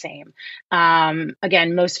agreements are the same.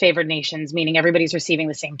 Again, most favored nations, meaning everybody's receiving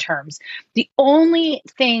the same terms. The only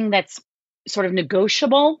thing that's sort of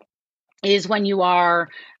negotiable is when you are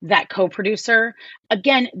that co-producer.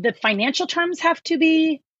 Again, the financial terms have to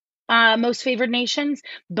be most favored nations,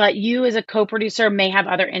 but you as a co-producer may have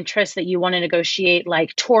other interests that you want to negotiate,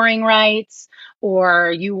 like touring rights,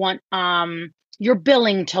 or you want your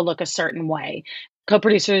billing to look a certain way.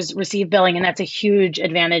 Co-producers receive billing, and that's a huge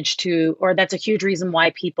advantage or that's a huge reason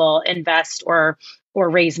why people invest or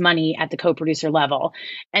raise money at the co-producer level.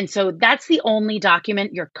 And so that's the only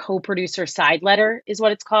document, your co-producer side letter is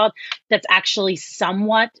what it's called, that's actually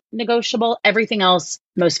somewhat negotiable. Everything else,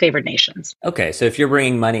 most favored nations. Okay, so if you're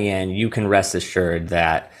bringing money in, you can rest assured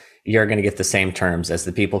that you're going to get the same terms as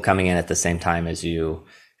the people coming in at the same time as you,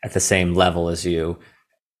 at the same level as you.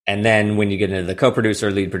 And then when you get into the co-producer,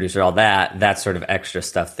 lead producer, all that, that's sort of extra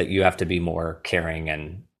stuff that you have to be more caring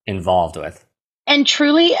and involved with. And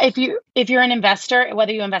truly, if you're an investor,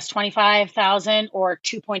 whether you invest 25,000 or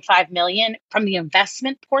 2.5 million, from the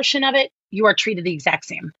investment portion of it, you are treated the exact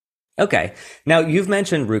same. Okay. Now you've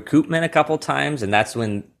mentioned recoupment a couple times, and that's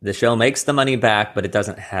when the show makes the money back, but it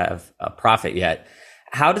doesn't have a profit yet.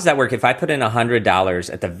 How does that work? If I put in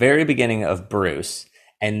 $100 at the very beginning of Bruce,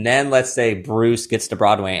 and then let's say Bruce gets to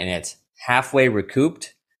Broadway and it's halfway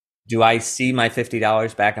recouped, do I see my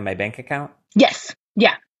 $50 back in my bank account? Yes.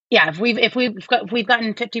 Yeah. Yeah, if we've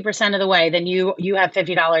gotten 50% of the way, then you have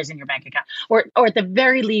 $50 in your bank account, or at the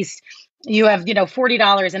very least, you have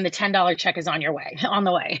 $40 and the $10 check is on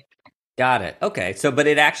the way. Got it. Okay. So, but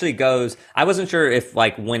it actually goes. I wasn't sure if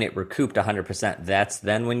like when it recouped 100%, that's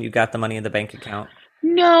then when you got the money in the bank account.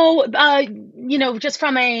 No, just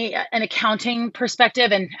from an accounting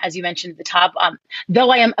perspective, and as you mentioned at the top,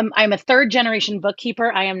 though I'm a third generation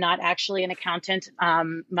bookkeeper, I am not actually an accountant.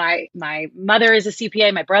 My mother is a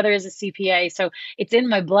CPA, my brother is a CPA, so it's in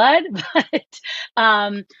my blood.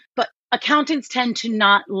 But accountants tend to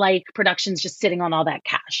not like productions just sitting on all that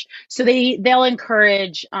cash, so they'll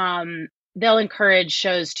encourage they'll encourage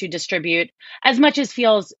shows to distribute as much as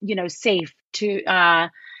feels, safe to.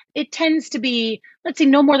 It tends to be, let's say,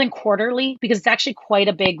 no more than quarterly, because it's actually quite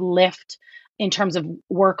a big lift in terms of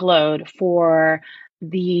workload for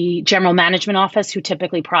the general management office, who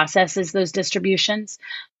typically processes those distributions.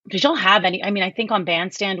 Because you'll have I think on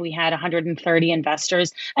Bandstand we had 130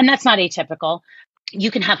 investors, and that's not atypical. You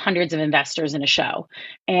can have hundreds of investors in a show,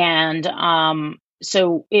 and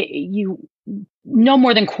so you no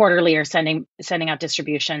more than quarterly are sending out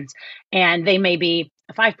distributions, and they may be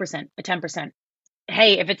a 5%, a 10%.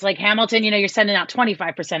 Hey, if it's like Hamilton, you're sending out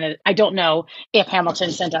 25%. I don't know if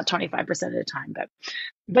Hamilton sends out 25% at a time,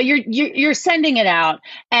 but you're sending it out,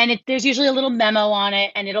 and there's usually a little memo on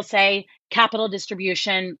it, and it'll say capital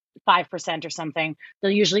distribution 5% or something.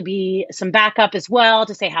 There'll usually be some backup as well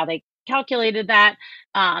to say how they calculated that,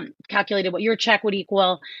 calculated what your check would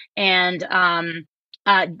equal, and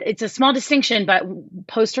it's a small distinction, but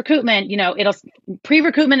post recoupment, it'll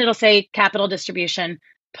pre-recoupment, it'll say capital distribution.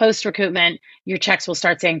 Post recoupment, your checks will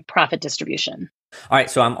start saying profit distribution. All right,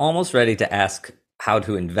 so I'm almost ready to ask how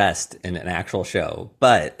to invest in an actual show,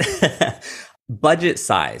 but budget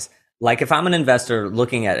size. Like if I'm an investor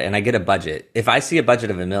looking at it and I get a budget, if I see a budget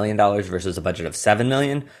of $1 million versus a budget of $7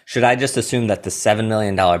 million, should I just assume that the $7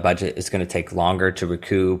 million budget is going to take longer to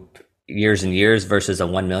recoup years and years versus a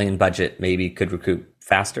 $1 million budget maybe could recoup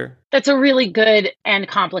faster? That's a really good and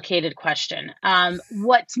complicated question.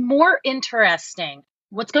 What's more interesting,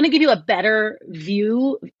 what's going to give you a better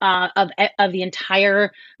view of the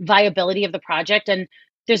entire viability of the project, and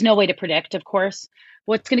there's no way to predict, of course.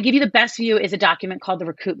 What's going to give you the best view is a document called the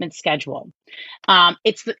recoupment schedule.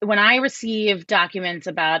 When I receive documents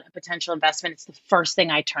about a potential investment, it's the first thing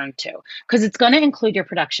I turn to, because it's going to include your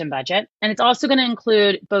production budget, and it's also going to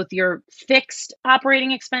include both your fixed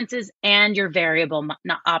operating expenses and your variable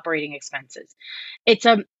operating expenses. It's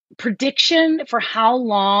a prediction for how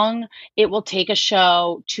long it will take a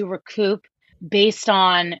show to recoup based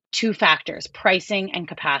on two factors, pricing and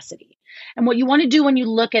capacity. And what you want to do when you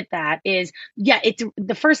look at that is, it's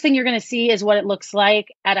the first thing you're going to see is what it looks like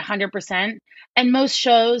at 100%. And most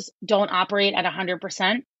shows don't operate at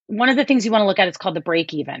 100%. One of the things you want to look at is called the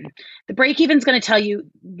break even. The break even is going to tell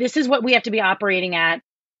you this is what we have to be operating at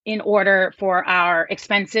in order for our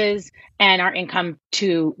expenses and our income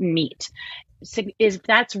to meet. If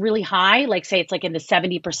that's really high, like say it's like in the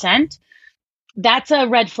 70%, that's a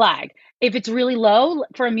red flag. If it's really low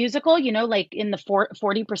for a musical, like in the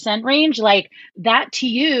 40% range, like that to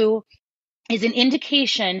you is an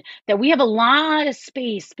indication that we have a lot of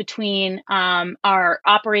space between our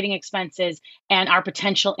operating expenses and our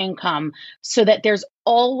potential income, so that there's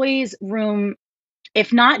always room,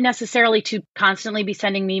 if not necessarily to constantly be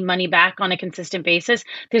sending me money back on a consistent basis,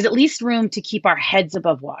 there's at least room to keep our heads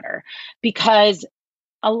above water. Because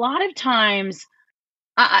a lot of times,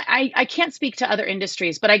 I can't speak to other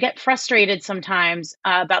industries, but I get frustrated sometimes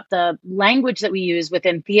about the language that we use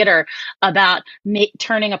within theater about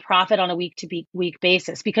turning a profit on a week-to-week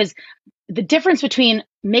basis. Because the difference between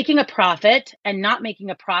making a profit and not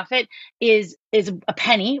making a profit is a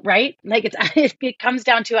penny, right? Like it comes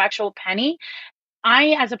down to actual penny.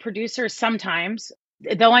 I, as a producer, sometimes,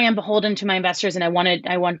 though I am beholden to my investors and I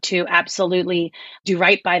want to absolutely do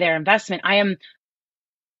right by their investment, I am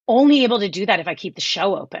only able to do that if I keep the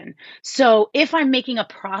show open. So if I'm making a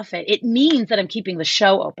profit, it means that I'm keeping the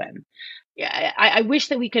show open. Yeah, I wish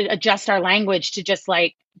that we could adjust our language to just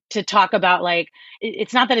to talk about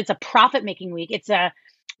it's not that it's a profit making week. It's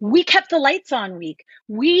we kept the lights on week.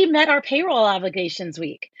 We met our payroll obligations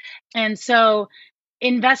week. And so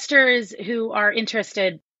investors who are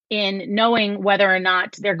interested in knowing whether or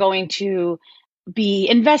not they're going to be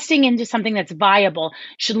investing into something that's viable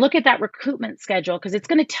should look at that recoupment schedule, because it's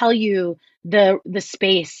going to tell you the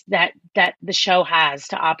space that the show has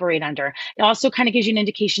to operate under. It also kind of gives you an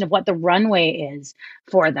indication of what the runway is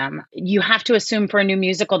for them. You have to assume for a new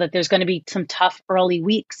musical that there's going to be some tough early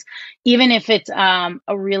weeks, even if it's a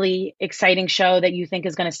really exciting show that you think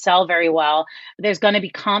is going to sell very well. There's going to be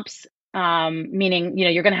comps, meaning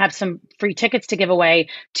you're going to have some free tickets to give away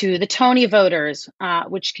to the Tony voters,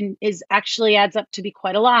 which actually adds up to be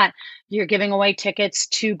quite a lot. You're giving away tickets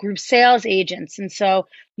to group sales agents, and so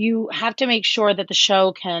you have to make sure that the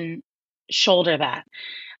show can shoulder that.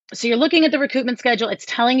 So you're looking at the recoupment schedule. It's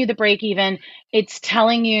telling you the break even. It's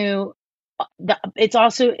telling you it's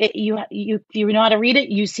also you know how to read it.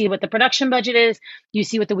 You see what the production budget is. You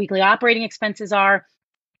see what the weekly operating expenses are.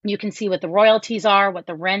 You can see what the royalties are, what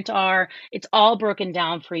the rent are. It's all broken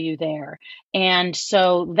down for you there. And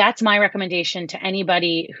so that's my recommendation to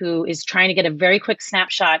anybody who is trying to get a very quick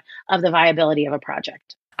snapshot of the viability of a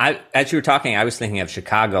project. as you were talking, I was thinking of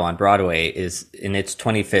Chicago on Broadway is in its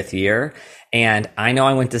 25th year. And I know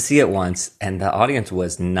I went to see it once and the audience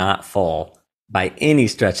was not full by any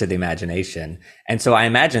stretch of the imagination. And so I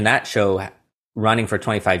imagine that show running for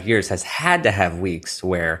 25 years has had to have weeks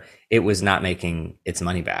where it was not making its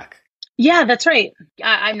money back. Yeah, that's right.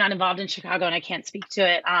 I'm not involved in Chicago and I can't speak to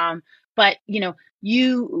it. But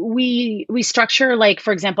we structure, like,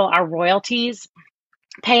 for example, our royalties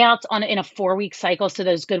payouts in a 4-week cycle, so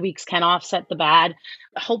those good weeks can offset the bad.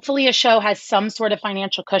 Hopefully a show has some sort of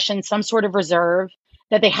financial cushion, some sort of reserve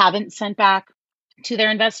that they haven't sent back to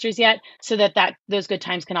their investors yet, so that those good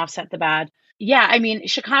times can offset the bad. Yeah, I mean,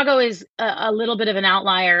 Chicago is a little bit of an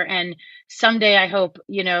outlier, and someday I hope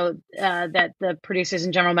that the producers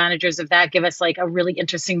and general managers of that give us like a really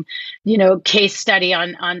interesting case study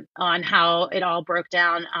on how it all broke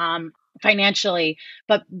down financially.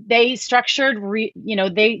 But they structured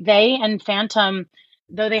they and Phantom,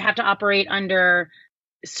 though they have to operate under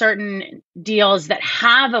certain deals that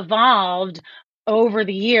have evolved over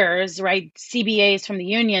the years, right? CBAs from the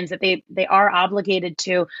unions that they are obligated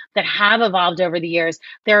to, that have evolved over the years.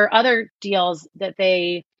 There are other deals that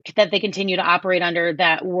they continue to operate under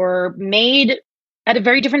that were made at a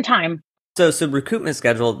very different time. So recoupment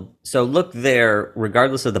schedule. So look there,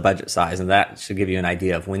 regardless of the budget size, and that should give you an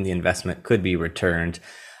idea of when the investment could be returned.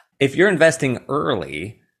 If you're investing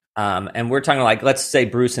early, and we're talking like, let's say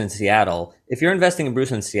Bruce in Seattle, if you're investing in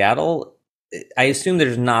Bruce in Seattle, I assume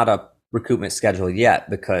there's not a recoupment schedule yet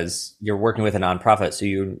because you're working with a nonprofit. So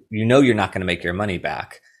you're not going to make your money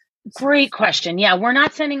back. Great question. Yeah, we're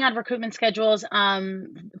not sending out recoupment schedules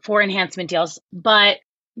for enhancement deals, but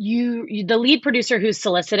the lead producer who's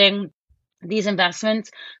soliciting these investments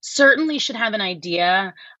certainly should have an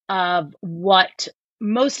idea of what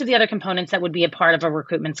most of the other components that would be a part of a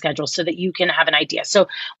recoupment schedule, so that you can have an idea. So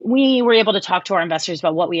we were able to talk to our investors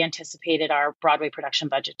about what we anticipated our Broadway production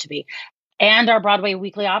budget to be, and our Broadway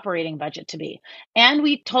weekly operating budget to be. And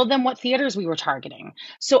we told them what theaters we were targeting.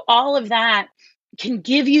 So all of that can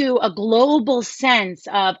give you a global sense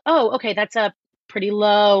of, oh, okay, that's a pretty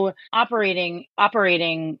low operating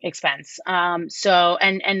expense. So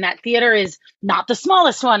that theater is not the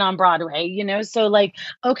smallest one on Broadway, so like,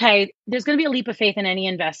 okay, there's going to be a leap of faith in any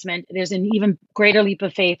investment. There's an even greater leap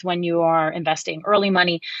of faith when you are investing early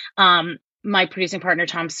money. My producing partner,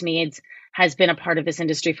 Tom Smeads, has been a part of this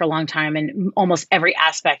industry for a long time, and almost every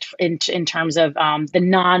aspect in terms of the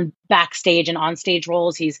non-backstage and onstage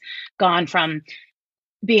roles. He's gone from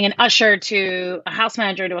being an usher to a house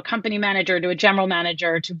manager to a company manager to a general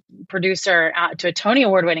manager to producer to a Tony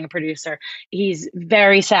Award-winning producer. He's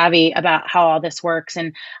very savvy about how all this works.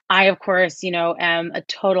 And I, of course, am a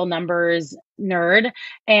total numbers nerd.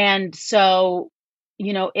 And so,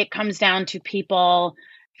 it comes down to people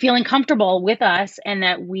feeling comfortable with us and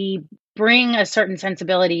that we bring a certain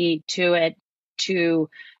sensibility to it to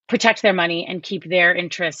protect their money and keep their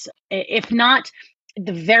interests. If not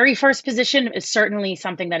the very first position, is certainly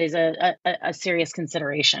something that is a serious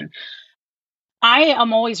consideration. I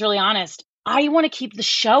am always really honest. I want to keep the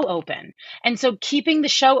show open. And so keeping the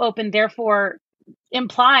show open therefore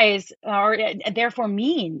implies, or therefore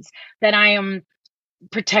means, that I am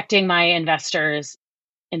protecting my investors'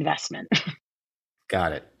 investment.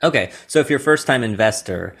 Got it. Okay. So if you're a first-time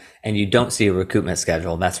investor and you don't see a recoupment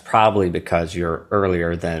schedule, that's probably because you're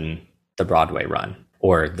earlier than the Broadway run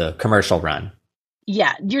or the commercial run.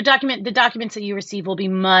 Yeah, the documents that you receive will be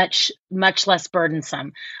much, much less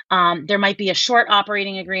burdensome. There might be a short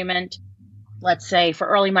operating agreement. Let's say for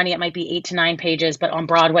early money, it might be 8 to 9 pages, but on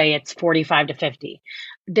Broadway, it's 45 to 50.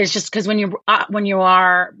 There's just, because when you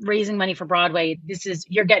are raising money for Broadway,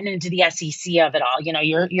 you're getting into the SEC of it all.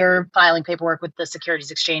 You're filing paperwork with the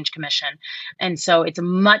Securities Exchange Commission, and so it's a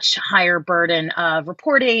much higher burden of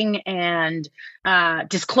reporting and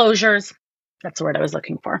disclosures. That's the word I was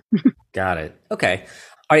looking for. Got it. Okay.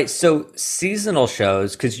 All right. So seasonal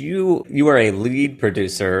shows, because you are a lead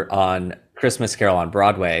producer on Christmas Carol on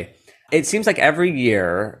Broadway. It seems like every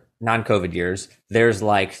year, non-COVID years, there's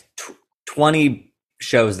like 20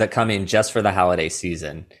 shows that come in just for the holiday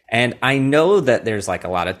season. And I know that there's like a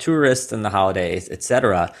lot of tourists in the holidays,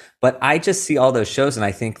 etc. But I just see all those shows and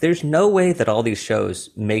I think there's no way that all these shows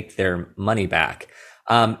make their money back.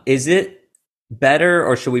 Is it better,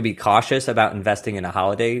 or should we be cautious about investing in a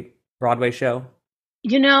holiday Broadway show?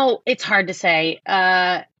 It's hard to say.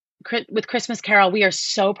 With Christmas Carol, we are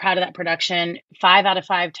so proud of that production. 5 out of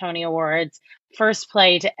 5 Tony Awards, first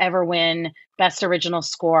play to ever win Best Original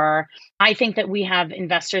Score. I think that we have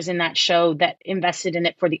investors in that show that invested in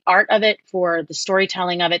it for the art of it, for the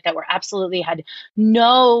storytelling of it, that were absolutely had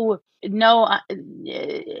no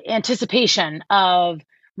anticipation of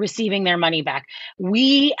receiving their money back.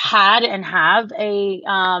 We had and have a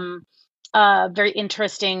very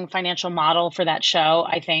interesting financial model for that show,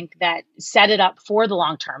 I think, that set it up for the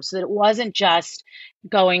long term so that it wasn't just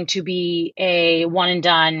going to be a one and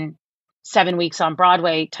done 7 weeks on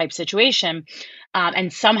Broadway type situation,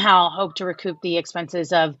 and somehow hope to recoup the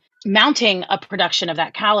expenses of mounting a production of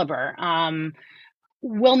that caliber.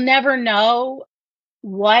 We'll never know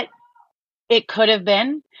what it could have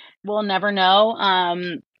been. We'll never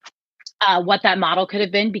know what that model could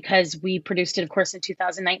have been, because we produced it, of course, in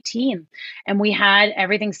 2019, and we had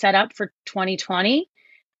everything set up for 2020,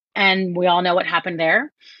 and we all know what happened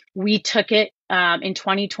there. We took it in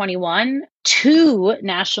 2021, 2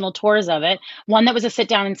 national tours of it, one that was a sit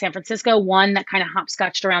down in San Francisco, one that kind of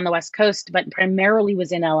hopscotched around the West Coast, but primarily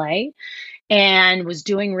was in LA and was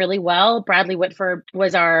doing really well. Bradley Whitford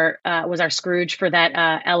was our Scrooge for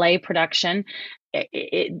that LA production.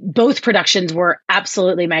 Both productions were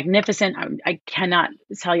absolutely magnificent. I cannot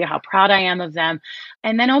tell you how proud I am of them.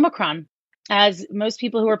 And then Omicron, as most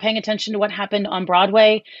people who are paying attention to what happened on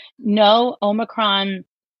Broadway know, Omicron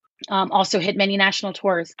also hit many national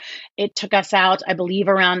tours. It took us out, I believe,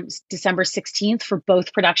 around December 16th for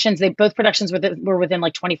both productions. Both productions were within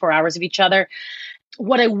like 24 hours of each other.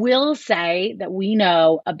 What I will say that we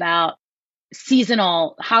know about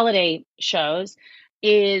seasonal holiday shows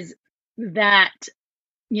is that,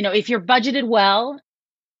 if you're budgeted well,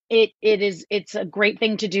 it's a great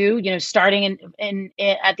thing to do, starting in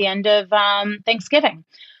at the end of Thanksgiving.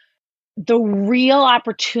 The real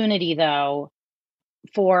opportunity, though,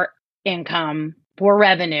 for income, for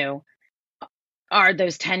revenue, are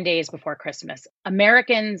those 10 days before Christmas.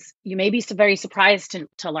 Americans, you may be very surprised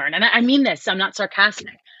to learn, and I mean this, I'm not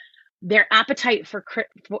sarcastic, their appetite for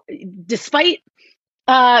despite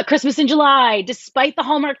Christmas in July, despite the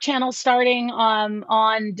Hallmark Channel starting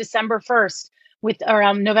on December 1st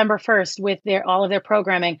November 1st with all of their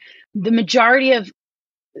programming, the majority of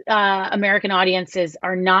American audiences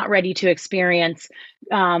are not ready to experience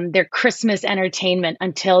their Christmas entertainment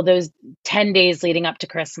until those 10 days leading up to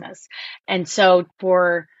Christmas. And so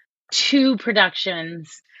for 2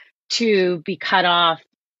 productions to be cut off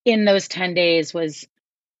in those 10 days was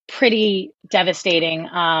pretty devastating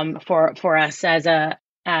for us as a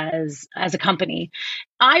company.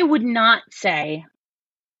 I would not say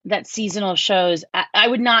that seasonal shows, I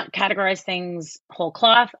would not categorize things whole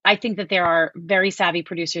cloth. I think that there are very savvy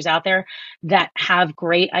producers out there that have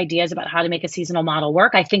great ideas about how to make a seasonal model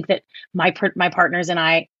work. I think that my partners and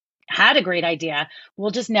I had a great idea. We'll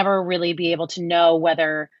just never really be able to know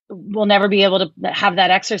we'll never be able to have that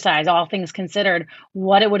exercise, all things considered,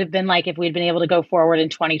 what it would have been like if we'd been able to go forward in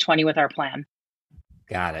 2020 with our plan.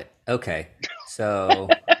 Got it. Okay. So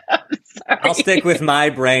I'll stick with my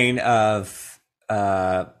brain of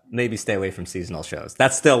maybe stay away from seasonal shows.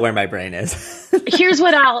 That's still where my brain is. Here's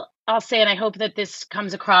what I'll say, and I hope that this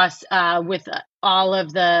comes across with all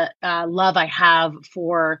of the love I have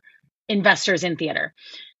for investors in theater.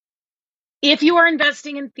 If you are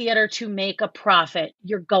investing in theater to make a profit,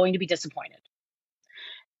 you're going to be disappointed.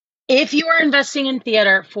 If you are investing in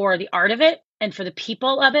theater for the art of it and for the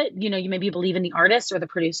people of it, you maybe believe in the artists or the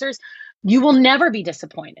producers, you will never be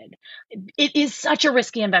disappointed. It is such a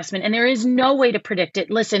risky investment, and there is no way to predict it.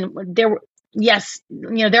 Listen, there is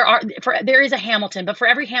a Hamilton, but for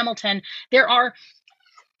every Hamilton, there are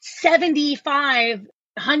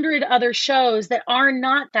 7,500 other shows that are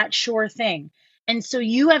not that sure thing. And so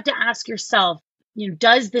you have to ask yourself,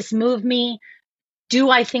 does this move me? Do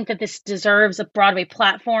I think that this deserves a Broadway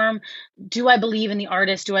platform? Do I believe in the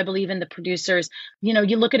artist? Do I believe in the producers? You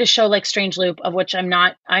look at a show like Strange Loop, of which I'm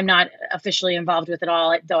not officially involved with at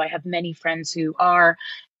all, though I have many friends who are.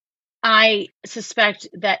 I suspect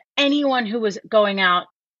that anyone who was going out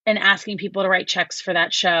and asking people to write checks for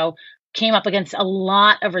that show came up against a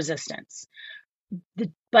lot of resistance.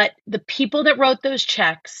 But the people that wrote those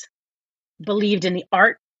checks believed in the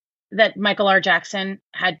art that Michael R. Jackson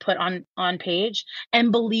had put on page,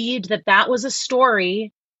 and believed that that was a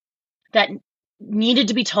story that needed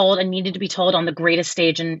to be told and needed to be told on the greatest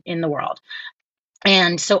stage in the world.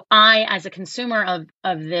 And so I, as a consumer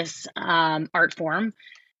of this art form,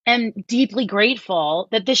 am deeply grateful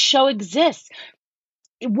that this show exists.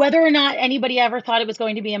 Whether or not anybody ever thought it was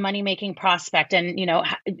going to be a money-making prospect, and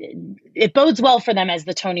it bodes well for them as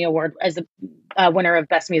the Tony Award, as the winner of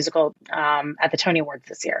Best Musical at the Tony Awards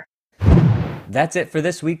this year. That's it for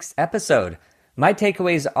this week's episode. My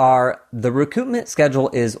takeaways are the recoupment schedule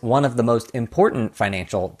is one of the most important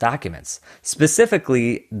financial documents,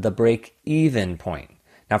 specifically the break-even point.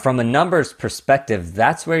 Now, from a numbers perspective,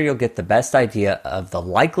 that's where you'll get the best idea of the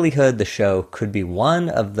likelihood the show could be one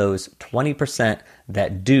of those 20%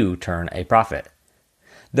 that do turn a profit.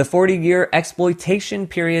 The 40-year exploitation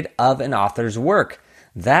period of an author's work.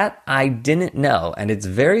 That I didn't know, and it's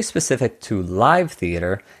very specific to live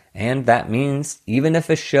theater, and that means even if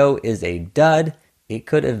a show is a dud, it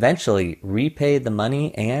could eventually repay the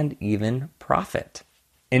money and even profit.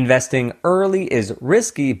 Investing early is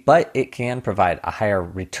risky, but it can provide a higher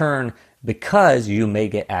return because you may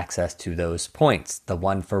get access to those points, the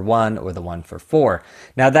 1-for-1 or the 1-for-4.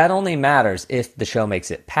 Now, that only matters if the show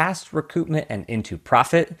makes it past recoupment and into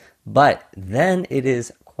profit, but then it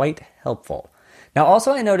is quite helpful. Now,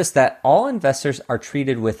 also, I noticed that all investors are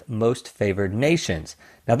treated with most favored nations.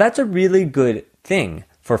 Now, that's a really good thing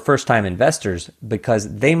for first-time investors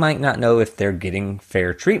because they might not know if they're getting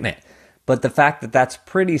fair treatment. But the fact that that's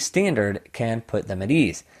pretty standard can put them at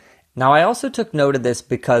ease. Now, I also took note of this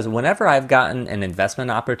because whenever I've gotten an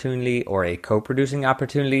investment opportunity or a co-producing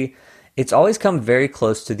opportunity, it's always come very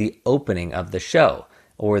close to the opening of the show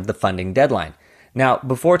or the funding deadline. Now,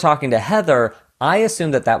 before talking to Heather, I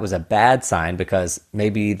assumed that that was a bad sign because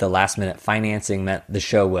maybe the last minute financing meant the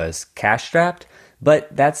show was cash strapped,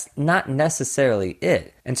 but that's not necessarily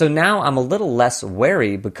it. And so now I'm a little less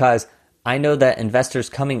wary because I know that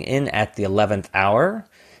investors coming in at the 11th hour,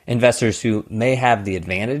 investors who may have the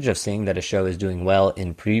advantage of seeing that a show is doing well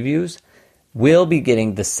in previews, will be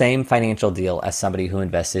getting the same financial deal as somebody who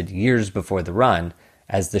invested years before the run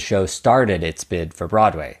as the show started its bid for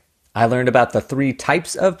Broadway. I learned about the 3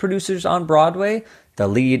 types of producers on Broadway, the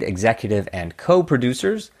lead, executive, and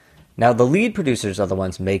co-producers. Now, the lead producers are the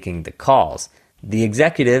ones making the calls. The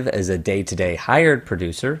executive is a day-to-day hired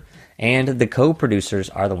producer, and the co-producers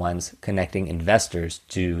are the ones connecting investors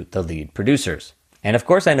to the lead producers. And of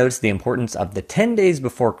course, I noticed the importance of the 10 days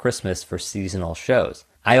before Christmas for seasonal shows.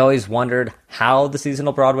 I always wondered how the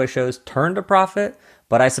seasonal Broadway shows turned a profit,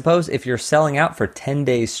 but I suppose if you're selling out for 10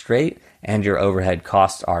 days straight and your overhead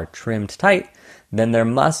costs are trimmed tight, then there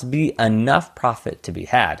must be enough profit to be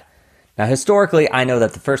had. Now, historically, I know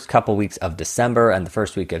that the first couple weeks of December and the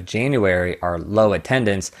first week of January are low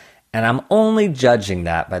attendance, and I'm only judging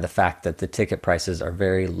that by the fact that the ticket prices are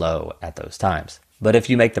very low at those times. But if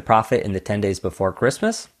you make the profit in the 10 days before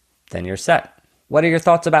Christmas, then you're set. What are your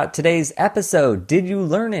thoughts about today's episode? Did you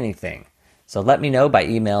learn anything? So let me know by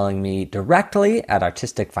emailing me directly at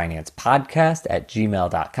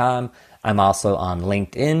artisticfinancepodcast@gmail.com. I'm also on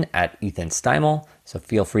LinkedIn at Ethan Steimel, so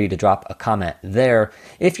feel free to drop a comment there.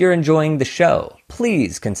 If you're enjoying the show,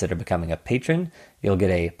 please consider becoming a patron. You'll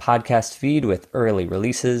get a podcast feed with early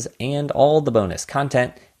releases and all the bonus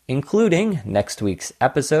content, including next week's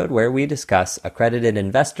episode where we discuss accredited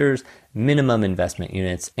investors, minimum investment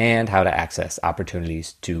units, and how to access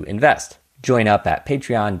opportunities to invest. Join up at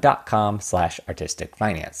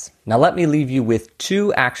patreon.com/artisticfinance. Now let me leave you with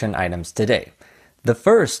 2 action items today. The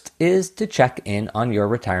first is to check in on your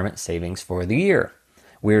retirement savings for the year.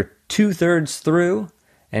 We're 2/3 through,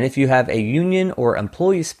 and if you have a union or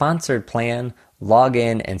employee-sponsored plan, log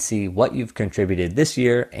in and see what you've contributed this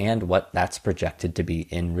year and what that's projected to be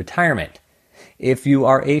in retirement. If you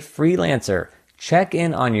are a freelancer, check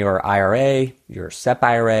in on your IRA, your SEP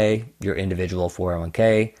IRA, your individual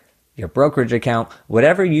 401k, your brokerage account,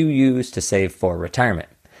 whatever you use to save for retirement.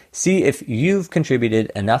 See if you've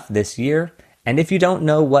contributed enough this year, and if you don't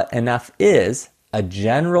know what enough is, a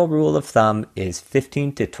general rule of thumb is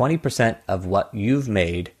 15 to 20% of what you've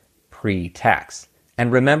made pre-tax. And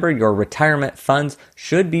remember, your retirement funds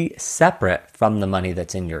should be separate from the money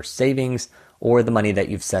that's in your savings or the money that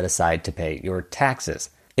you've set aside to pay your taxes.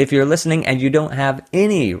 If you're listening and you don't have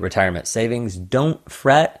any retirement savings, don't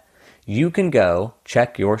fret. You can go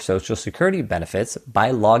check your Social Security benefits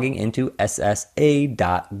by logging into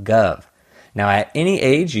ssa.gov. Now, at any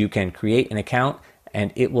age, you can create an account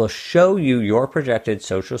and it will show you your projected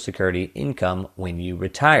Social Security income when you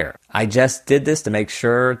retire. I just did this to make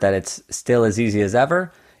sure that it's still as easy as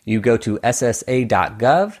ever. You go to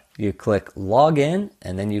ssa.gov, you click login,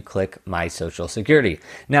 and then you click My Social Security.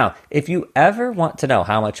 Now, if you ever want to know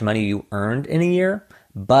how much money you earned in a year,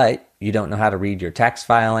 but you don't know how to read your tax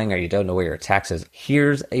filing or you don't know where your taxes,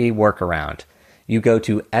 here's a workaround. You go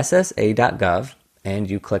to ssa.gov and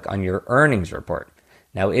you click on your earnings report.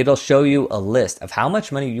 Now, it'll show you a list of how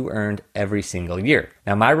much money you earned every single year.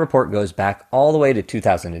 Now, my report goes back all the way to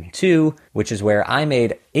 2002, which is where I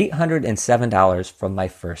made $807 from my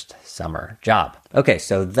first summer job. Okay,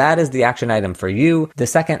 so that is the action item for you. The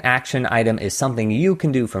second action item is something you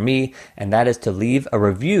can do for me, and that is to leave a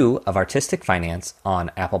review of Artistic Finance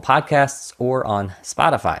on Apple Podcasts or on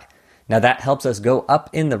Spotify. Now that helps us go up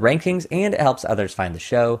in the rankings and it helps others find the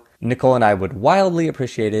show. Nicole and I would wildly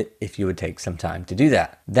appreciate it if you would take some time to do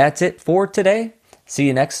that. That's it for today. See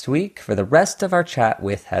you next week for the rest of our chat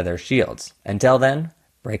with Heather Shields. Until then,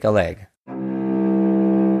 break a leg.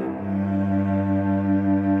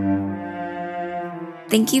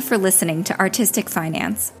 Thank you for listening to Artistic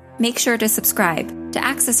Finance. Make sure to subscribe. To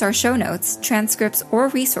access our show notes, transcripts, or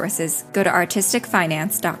resources, go to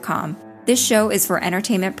artisticfinance.com. This show is for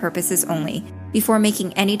entertainment purposes only. Before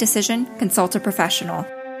making any decision, consult a professional.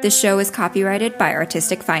 This show is copyrighted by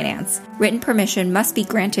Artistic Finance. Written permission must be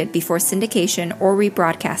granted before syndication or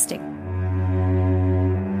rebroadcasting.